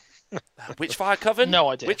 Witchfire Coven? No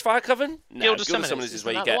idea. Witchfire Coven? No, Guild of Summoners Summoners is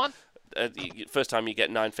where you that the get... one? First time you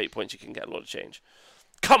get 9 fate points, you can get a lot of change.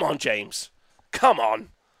 Come on, James. Come on.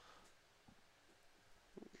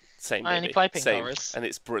 Same, I baby. only play Pink Same. Horrors. And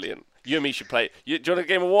it's brilliant. You and me should play... do you want a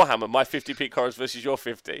game of Warhammer? My 50 Pink Horrors versus your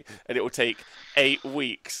 50. And it will take 8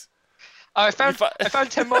 weeks. Oh, I found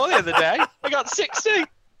 10 more the other day. I got 60.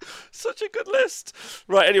 Such a good list.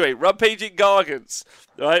 Right, anyway, Rampaging Gargants,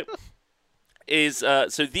 right, is,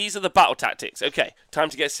 so these are the battle tactics. Okay, time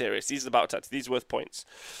to get serious. These are the battle tactics. These are worth points.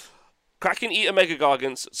 Kraken Eater Mega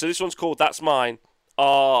Gargants, so this one's called That's Mine,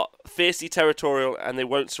 are fiercely territorial and they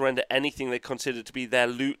won't surrender anything they consider to be their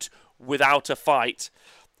loot without a fight.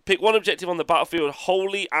 Pick one objective on the battlefield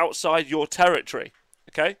wholly outside your territory,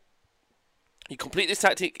 okay? You complete this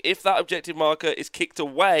tactic if that objective marker is kicked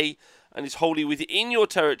away and is wholly within your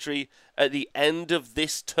territory at the end of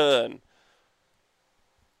this turn.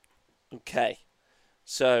 Okay.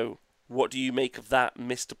 So, what do you make of that,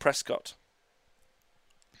 Mr. Prescott?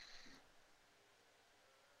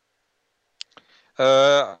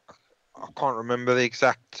 I can't remember the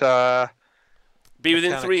exact. Be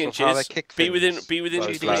within mechanics 3 of how they inches. kick Be within things, 3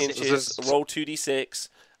 those lads. inches. Roll 2d6,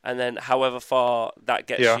 and then however far that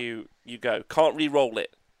gets you, you go. Can't re-roll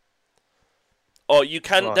it. Or you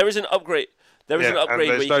can. Right. There is an upgrade. There is an upgrade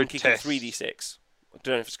where you no can kick test. a 3d6. I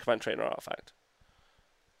don't know if it's a command trainer artifact.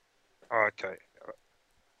 Okay.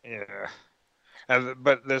 Yeah.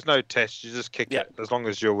 But there's no test. You just kick it as long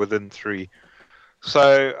as you're within 3.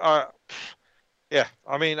 So, yeah.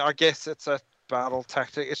 I mean, I guess it's a battle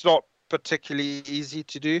tactic. It's not particularly easy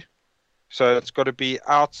to do. So it's got to be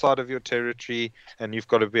outside of your territory, and you've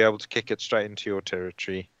got to be able to kick it straight into your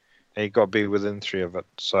territory, and you've got to be within 3 of it.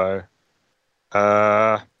 So,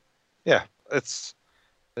 yeah, it's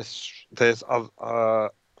a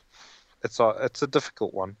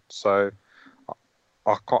difficult one. So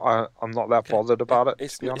I'm not that bothered about it.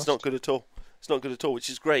 It's to be honest. not good at all. It's not good at all, which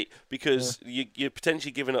is great because you're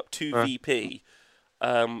potentially giving up 2 VP,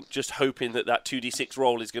 just hoping that 2d6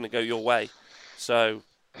 roll is going to go your way. So,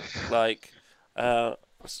 so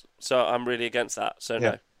I'm really against that. So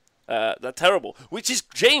no, they're terrible. Which is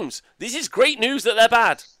James. This is great news that they're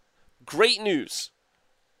bad. Great news.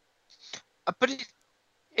 But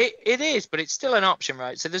it is, but it's still an option,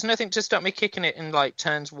 right? So there's nothing to stop me kicking it in like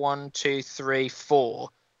turns 1, 2, 3, 4.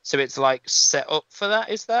 So it's like set up for that,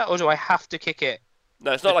 is that? Or do I have to kick it?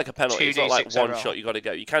 No, it's not like a penalty. It's not like 2d6 one overall. shot you got to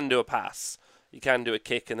go. You can do a pass. You can do a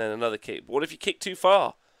kick and then another kick. But what if you kick too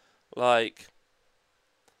far? Like...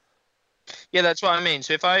 Yeah, that's what I mean.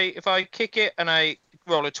 So if I kick it and I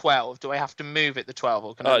roll a 12, do I have to move it the 12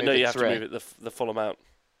 or can I move no, it you have 3? to move it the full amount.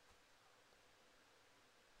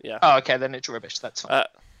 Yeah. Oh, okay, then it's rubbish. That's fine.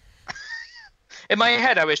 In my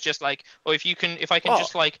head, I was just like, oh, if I can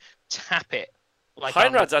just like tap it. Like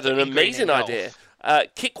Heinrad's had an amazing idea.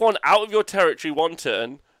 Kick one out of your territory one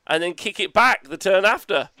turn, and then kick it back the turn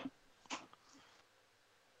after.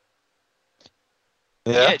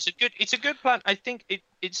 Yeah, it's a good plan. I think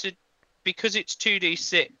it's because it's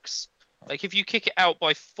 2d6. Like if you kick it out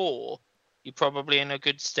by 4, you're probably in a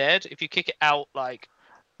good stead. If you kick it out like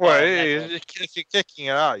Well, 11. if you're kicking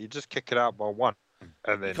it out, you just kick it out by 1.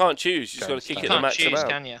 And then You can't choose. You just got to kick goes it you the can't max choose, amount.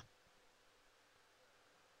 can you?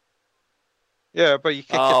 Yeah, but you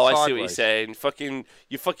kick it Oh, sideways. I see what you're saying.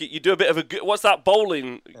 You do a bit of a. What's that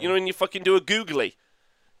bowling? You know when you fucking do a googly.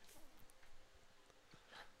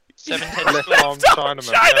 7 Left arm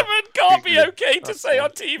Chinaman. Chinaman can't be Googly. okay to That's say all.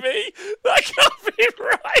 on TV. That can't be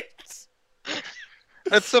right.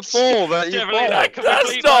 It's a ball that you Definitely bowl. that can That's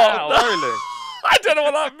be not- wow. Bowling. I don't know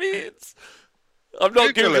what that means. I'm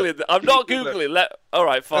not Google googling. it. I'm not Google it. googling. All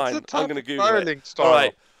right, It's fine. a I'm type going to of Google bowling it. style. All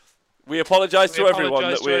right. We apologise to We everyone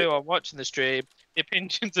apologise that to we're anyone watching the stream. The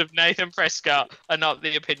opinions of Nathan Prescott are not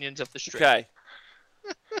the opinions of the stream.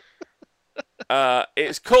 okay.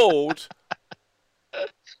 It's called.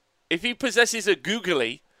 If he possesses a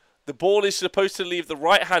googly, the ball is supposed to leave the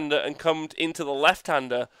right-hander and come into the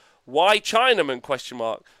left-hander. Why Chinaman? Question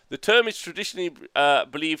mark. The term is traditionally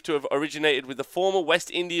believed to have originated with the former West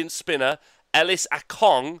Indian spinner Ellis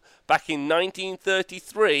Akong back in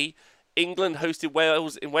 1933. England hosted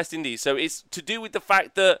Wales in West Indies, so it's to do with the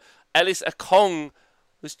fact that Ellis Akong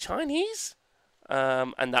was Chinese,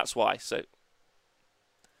 and that's why. So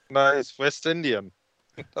No, it's West Indian.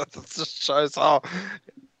 That just shows how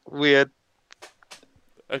weird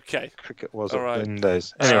okay. cricket was All at right. them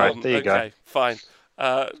days. Anyway, there you okay, fine.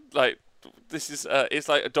 Like this is it's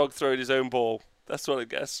like a dog throwing his own ball. That's what I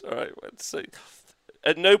guess. All right, let's see.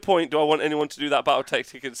 At no point do I want anyone to do that battle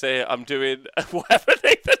tactic and say I'm doing whatever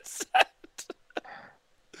Nathan said.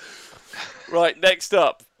 Right, next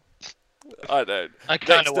up. I don't. I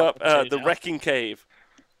kind Next of up, want the now. Wrecking Cave.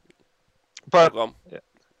 But Go on. yeah.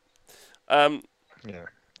 Yeah,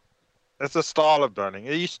 it's a style of burning.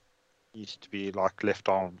 It used to be like left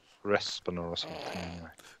arm wrist spinner or something. Anyway.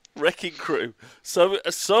 Wrecking Crew. So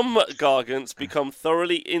some Gargants become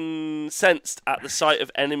thoroughly incensed at the sight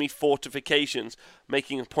of enemy fortifications,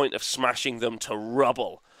 making a point of smashing them to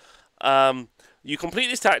rubble. You complete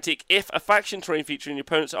this tactic if a faction terrain feature in your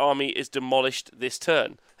opponent's army is demolished this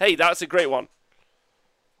turn. Hey, that's a great one.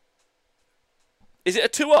 Is it a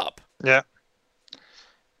 2-up? Yeah.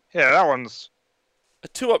 Yeah, that one's A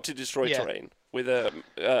 2-up to destroy Yeah. terrain with a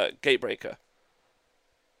gatebreaker.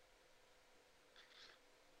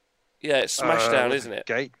 Yeah, it's smash down, isn't it?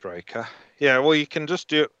 Gatebreaker. Yeah, well, you can just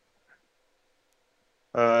do it.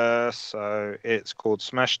 So it's called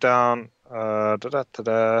Smashdown.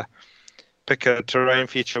 Pick a terrain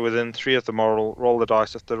feature within 3 of the model. Roll the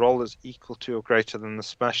dice. If the roll is equal to or greater than the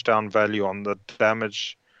Smashdown value on the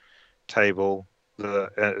damage table,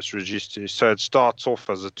 it's reduced to. So it starts off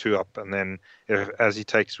as a 2-up, and then as he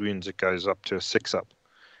takes wounds, it goes up to a 6-up.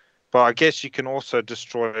 But I guess you can also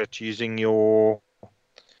destroy it using your.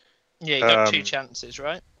 Yeah, you got 2 chances,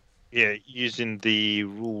 right? Yeah, using the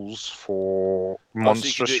rules for Oh, so you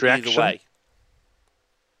monstrous can do it reaction. either way.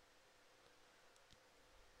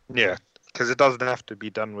 Yeah, because it doesn't have to be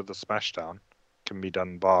done with a smashdown. It can be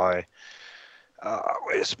done by.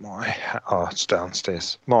 Where's my? Oh, it's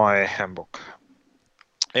downstairs. My handbook.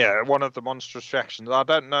 Yeah, one of the monstrous reactions. I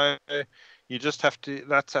don't know. You just have to.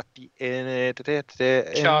 That's at the end of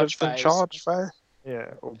the charge phase.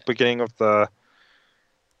 Yeah, or beginning of the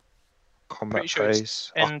combat Pretty sure it's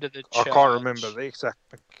phase. end of the I charge. can't remember the exact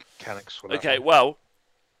mechanics for that. Okay, one. well,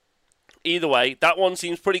 either way, that one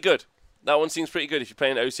seems pretty good. That one seems pretty good if you're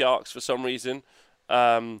playing OC Arcs for some reason.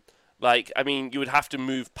 I mean, you would have to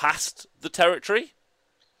move past the territory,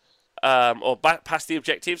 or back past the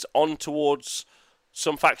objectives on towards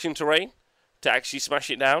some faction terrain to actually smash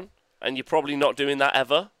it down, and you're probably not doing that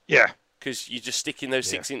ever. Yeah. Because you just stick in those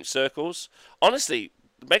 6-inch circles. Honestly,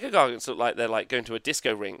 the Mega Gargants look like they're like going to a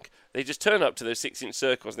disco rink. They just turn up to those 6-inch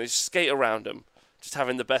circles and they just skate around them, just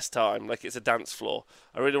having the best time, like it's a dance floor.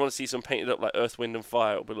 I really want to see some painted up like Earth, Wind and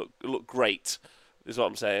Fire. It'll look great, is what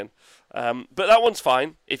I'm saying. But that one's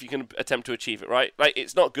fine if you can attempt to achieve it, right? Like,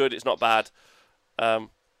 it's not good, it's not bad. Yeah.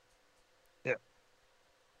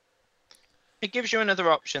 It gives you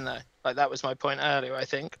another option, though. Like, that was my point earlier, I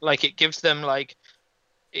think. Like, it gives them, like,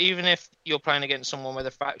 even if you're playing against someone where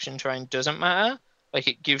the faction terrain doesn't matter, like,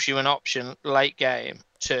 it gives you an option late game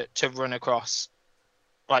to run across,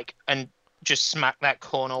 like, and just smack that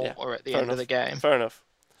corner or at the end of the game. Fair enough.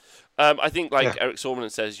 I think, like Eric Sorman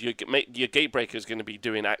says, your Gatebreaker is going to be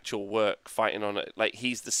doing actual work, fighting on it. Like,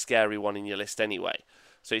 he's the scary one in your list anyway.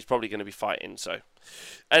 So he's probably going to be fighting, so.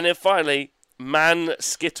 And then finally, Man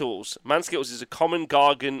Skittles. Man Skittles is a common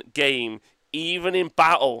Gargan game, even in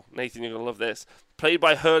battle. Nathan, you're going to love this. Played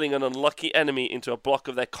by hurling an unlucky enemy into a block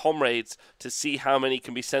of their comrades to see how many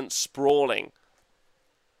can be sent sprawling.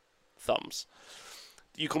 Thumbs.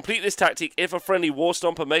 You complete this tactic if a friendly War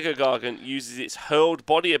Stomper Mega Gargant uses its hurled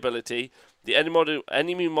body ability. The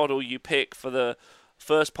enemy model you pick for the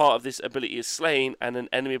first part of this ability is slain, and an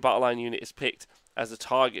enemy battle line unit is picked as a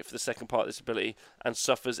target for the second part of this ability and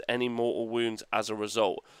suffers any mortal wounds as a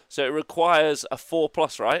result. So it requires a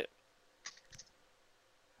 4+, right?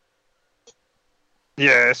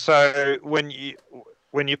 Yeah, so when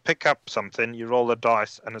you pick up something, you roll a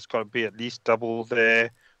dice, and it's got to be at least double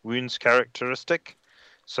their wounds characteristic.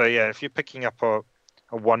 So yeah, if you're picking up a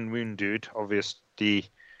 1 wound dude, obviously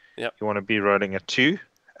Yep. you want to be rolling a 2,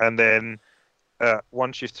 and then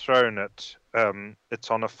once you've thrown it, it's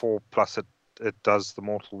on a 4+. It does the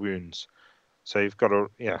mortal wounds. So you've got to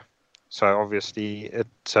So obviously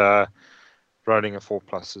rolling a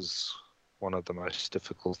 4+ is one of the most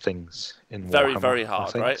difficult things in Very, Warhammer, very I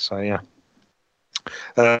hard, think. right? So yeah,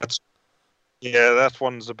 that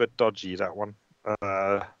one's a bit dodgy. That one,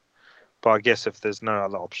 but I guess if there's no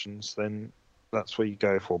other options, then that's what you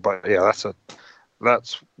go for. But yeah,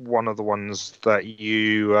 that's one of the ones that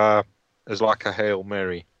you is like a Hail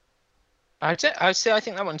Mary. I think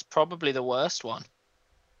that one's probably the worst one.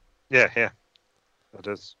 Yeah, it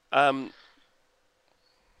is.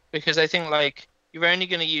 Because I think like you're only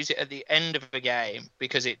going to use it at the end of a game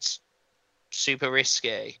because it's super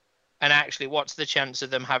risky. And actually, what's the chance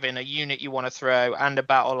of them having a unit you want to throw and a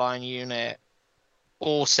battle line unit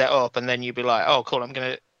all set up, and then you'd be like, oh, cool, I'm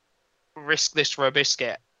going to risk this for a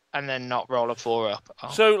biscuit and then not roll a 4-up. Oh.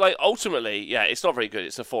 So, like, ultimately, yeah, it's not very good.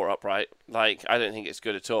 It's a 4-up, right? Like, I don't think it's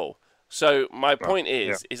good at all. So my point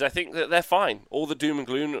is I think that they're fine. All the doom and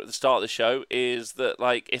gloom at the start of the show is that,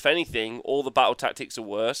 like, if anything, all the battle tactics are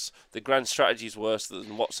worse. The grand strategy is worse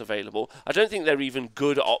than what's available. I don't think they're even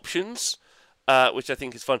good options, which I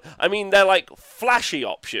think is fun. I mean, they're, like, flashy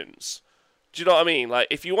options. Do you know what I mean? Like,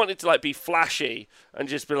 if you wanted to, like, be flashy and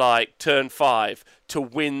just be like, turn 5 to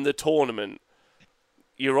win the tournament,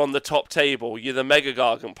 you're on the top table, you're the Mega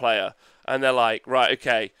Gargant player, and they're like, right,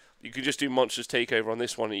 okay, you can just do Monsters Takeover on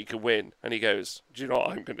this one and you can win. And he goes, do you know what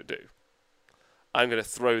I'm going to do? I'm going to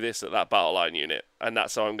throw this at that battle line unit, and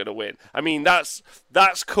that's how I'm going to win. I mean, that's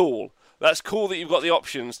cool. That's cool that you've got the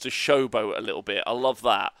options to showboat a little bit. I love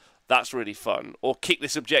that. That's really fun. Or kick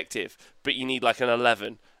this objective, but you need like an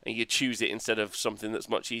 11, and you choose it instead of something that's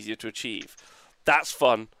much easier to achieve. That's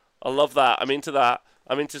fun. I love that. I'm into that.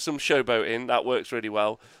 I'm into some showboating. That works really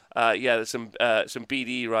well. Yeah, there's some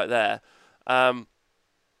BDE right there.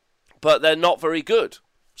 But they're not very good.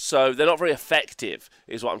 So they're not very effective,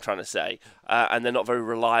 is what I'm trying to say. And they're not very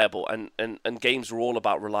reliable. And games are all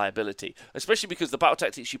about reliability. Especially because the battle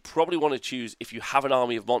tactics you probably want to choose if you have an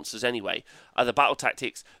army of monsters anyway are the battle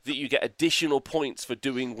tactics that you get additional points for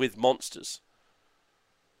doing with monsters.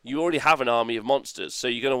 You already have an army of monsters, so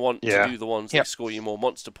you're going to want to do the ones that score you more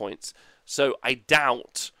monster points. So I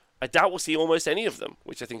doubt we'll see almost any of them,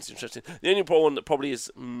 which I think is interesting. The only one that probably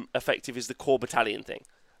is effective is the core battalion thing.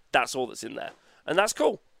 That's all that's in there. And that's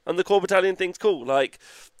cool. And the core battalion thing's cool. Like,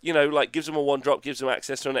 you know, like gives them a 1-drop, gives them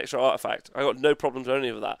access to an extra artifact. I got no problems with any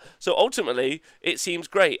of that. So ultimately, it seems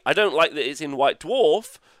great. I don't like that it's in White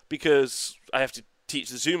Dwarf because I have to teach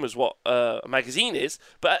the Zoomers what a magazine is.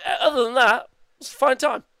 But other than that, it's a fine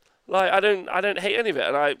time. Like, I don't hate any of it.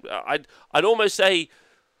 And I'd almost say,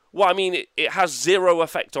 well, I mean, it has zero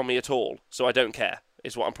effect on me at all. So I don't care,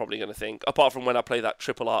 is what I'm probably going to think. Apart from when I play that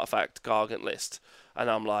triple artifact Gargant list. And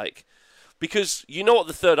I'm like, because you know what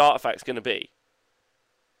the third artifact's going to be.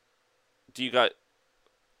 Do you guys?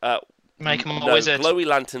 Make them a wizard. Glowy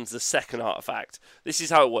Lantern's the second artifact. This is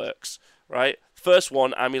how it works, right? First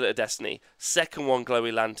one, Amulet of Destiny. Second one,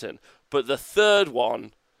 Glowy Lantern. But the third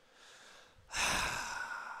one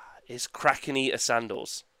is Kraken Eater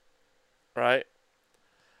Sandals, right?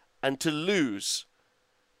 And to lose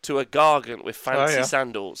to a Gargant with fancy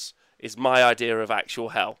sandals is my idea of actual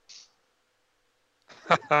hell.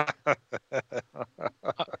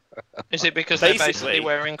 Is it because they're basically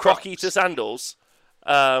wearing Croc Eater sandals,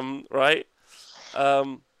 right?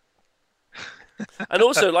 And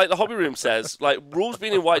also, like the hobby room says, like rules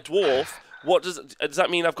being in White Dwarf. What does that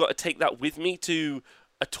mean? I've got to take that with me to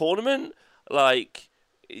a tournament? Like,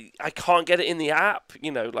 I can't get it in the app,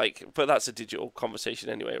 you know. Like, but that's a digital conversation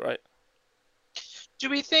anyway, right? Do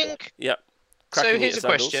we think? Yeah. So here's a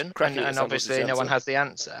question, and obviously no one has the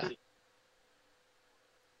answer.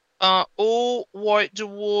 Are all White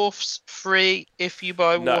Dwarfs free if you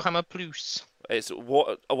buy Warhammer Plus? It's a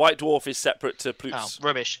White Dwarf is separate to Plus. Oh,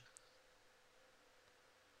 rubbish.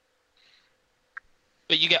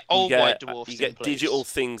 But you get White Dwarfs. You get digital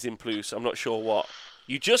things in Plus. I'm not sure what.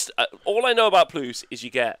 You just all I know about Plus is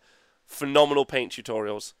you get phenomenal paint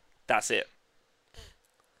tutorials. That's it.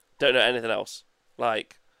 Don't know anything else.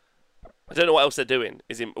 Like, I don't know what else they're doing.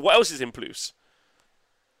 What else is in plus?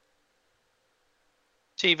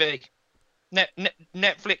 TV.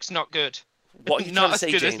 Netflix not good. What are you Not trying to as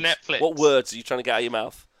say, good as James? Netflix. What words are you trying to get out of your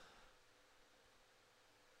mouth?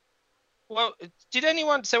 Well, did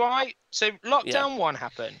anyone? So lockdown 1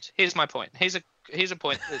 happened. Here's my point. Here's a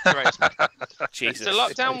point that throws me. Jesus. So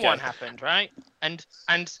lockdown Okay. 1 happened, right? And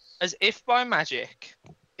as if by magic,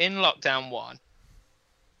 in lockdown 1,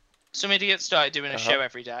 some idiot started doing a show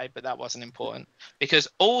every day, but that wasn't important because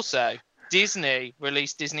also Disney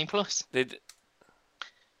released Disney Plus.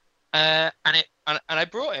 And I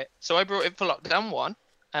brought it. So I brought it for lockdown 1.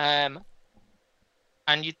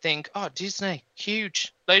 And you'd think, oh, Disney,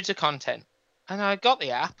 huge, loads of content. And I got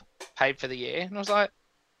the app, paid for the year, and I was like,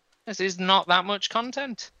 this is not that much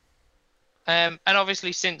content. And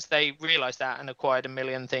obviously, since they realised that and acquired a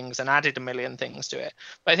million things and added a million things to it,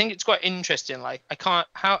 but I think it's quite interesting. Like,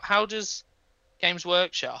 how does Games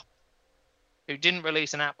Workshop, who didn't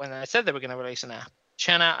release an app when they said they were going to release an app,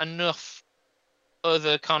 churn out enough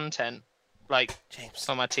other content, like James,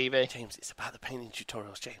 on my TV? James, it's about the painting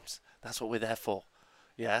tutorials, James. That's what we're there for.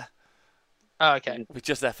 Yeah? Oh, okay. We're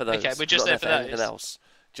just there for those. Okay, we're just there for anything those. else.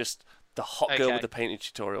 Just the hot girl Okay. with the painting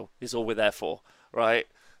tutorial is all we're there for, right?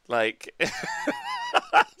 Like... That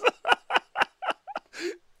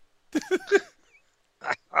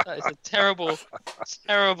is a terrible,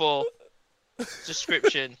 terrible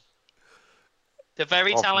description. The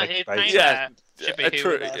very Of talented clickbait. painter Yeah, should be who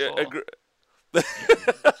we're there for,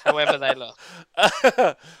 however they look.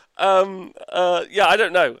 Yeah, I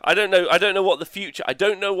don't know. I don't know what the future. I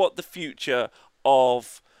don't know what the future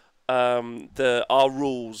of our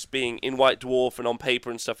rules being in White Dwarf and on paper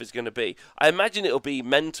and stuff is going to be. I imagine it'll be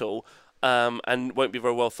mental and won't be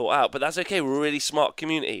very well thought out. But that's okay. We're a really smart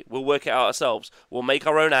community. We'll work it out ourselves. We'll make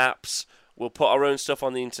our own apps. We'll put our own stuff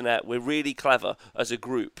on the internet. We're really clever as a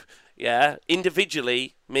group. Yeah,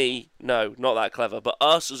 individually, me, no, not that clever. But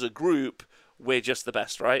us as a group, we're just the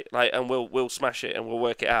best, right? Like, and we'll smash it and we'll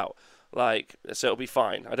work it out. Like, so it'll be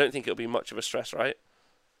fine. I don't think it'll be much of a stress, right?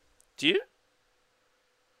 Do you?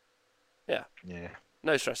 Yeah. Yeah.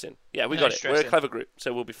 No stressing. Yeah, we No got it. We're a stressing. clever group,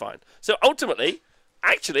 so we'll be fine. So ultimately,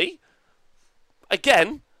 actually,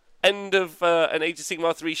 again, end of an Age of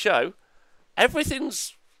Sigmar 3 show,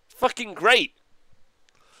 everything's fucking great.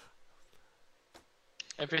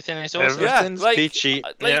 Everything is awesome. Everything's like, peachy.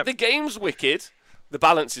 Like, Yep. the game's wicked. The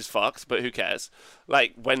balance is fucked, but who cares?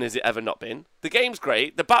 Like, when has it ever not been? The game's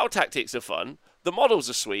great. The battle tactics are fun. The models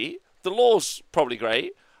are sweet. The lore's probably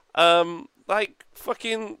great. Like,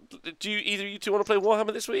 fucking... Do either of you two want to play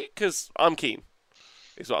Warhammer this week? Because I'm keen,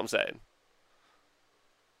 is what I'm saying.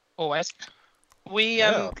 Always. We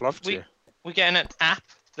Yeah, I'd love to. we get an app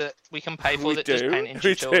that we can pay for We that do. does painting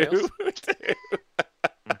We tutorials.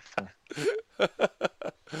 do.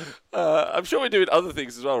 I'm sure we're doing other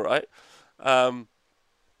things as well, right?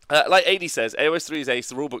 Like AD says, AoS 3 is ace,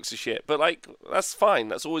 the rulebooks are shit. But, like, that's fine.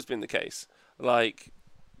 That's always been the case. Like,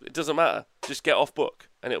 it doesn't matter. Just get off book,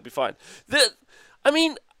 and it'll be fine. I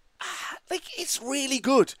mean, like, it's really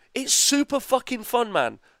good. It's super fucking fun,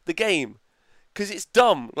 man, the game. Because it's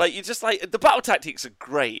dumb. Like, you're just like... The battle tactics are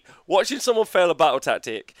great. Watching someone fail a battle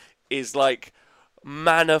tactic is, like,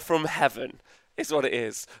 manna from heaven. Is what it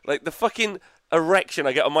is. Like, the fucking erection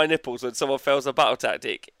I get on my nipples when someone fails a battle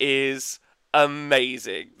tactic is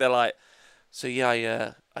amazing. They're like... So,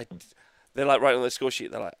 yeah, they're like writing on their score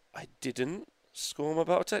sheet. They're like, I didn't score my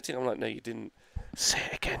battle tactic. I'm like, no, you didn't. Say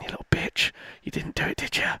it again, you little bitch. You didn't do it,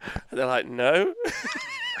 did you? And they're like, no.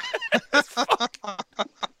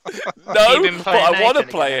 No, Keep him but playing I want to Nathan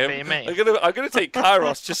play again, him. be me. I'm gonna take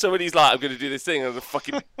Kairos just so when he's like, I'm gonna do this thing, and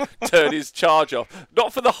fucking turn his charge off.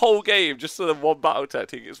 Not for the whole game, just for the one battle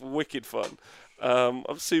tactic. It's wicked fun. I'm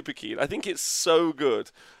super keen. I think it's so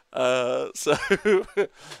good. So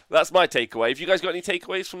that's my takeaway. Have you guys got any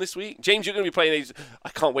takeaways from this week? James, you're gonna be playing these. I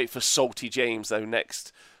can't wait for Salty James though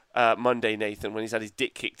next Monday, Nathan, when he's had his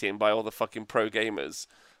dick kicked in by all the fucking pro gamers.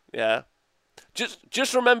 Yeah.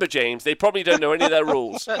 Just remember, James, they probably don't know any of their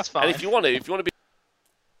rules. That's fine. And if you want to be,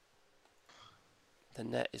 the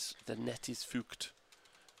net is fucked.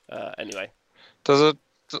 Anyway, Does it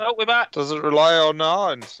Oh, we're back. does it rely on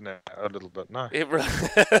our internet a little bit? No, maybe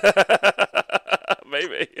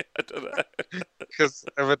I don't know. because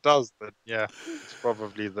if it does, then yeah, it's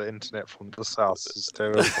probably the internet from the south is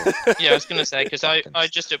terrible. Yeah, I was gonna say because I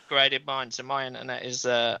just upgraded mine, so my internet is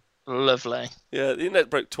lovely. Yeah, the internet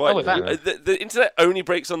broke twice. Oh, we're back. The internet only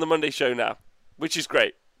breaks on the Monday show now, which is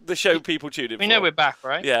great. The show people tune in We for. know we're back,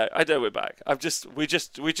 right? Yeah, I know we're back. We're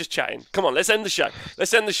just chatting. Come on, let's end the show.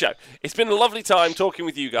 Let's end the show. It's been a lovely time talking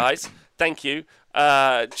with you guys. thank you.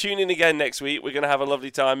 Tune in again next week. We're going to have a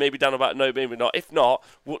lovely time. Maybe down about no, maybe not. If not,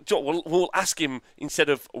 we'll ask him instead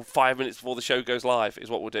of 5 minutes before the show goes live. Is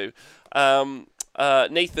what we'll do.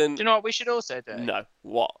 Nathan. Do you know what we should also do? No.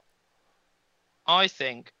 What? I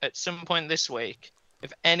think at some point this week,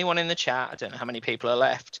 if anyone in the chat, I don't know how many people are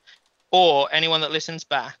left, or anyone that listens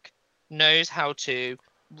back knows how to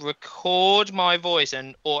record my voice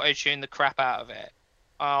and auto-tune the crap out of it,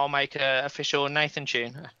 I'll make an official Nathan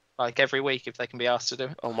tune, like every week if they can be asked to do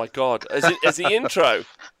it. Oh my god, as the intro.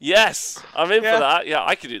 Yes, I'm in for that. Yeah,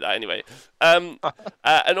 I could do that anyway. And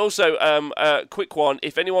also, quick one,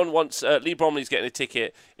 if anyone wants, Lee Bromley's getting a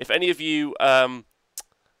ticket. If any of you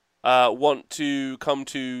want to come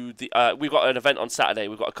to the, we've got an event on Saturday.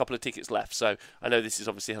 We've got a couple of tickets left. So I know this is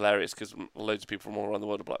obviously hilarious because loads of people from all around the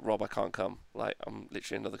world are like, Rob, I can't come. Like, I'm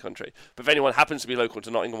literally in another country. But if anyone happens to be local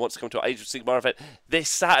to Nottingham and wants to come to our Age of Sigmar event this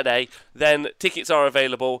Saturday, then tickets are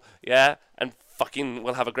available. Yeah, and fucking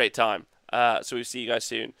we'll have a great time. So we'll see you guys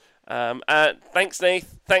soon. Thanks,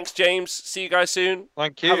 Nath. Thanks, James. See you guys soon.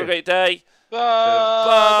 Thank you. Have a great day. Bye.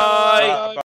 Bye.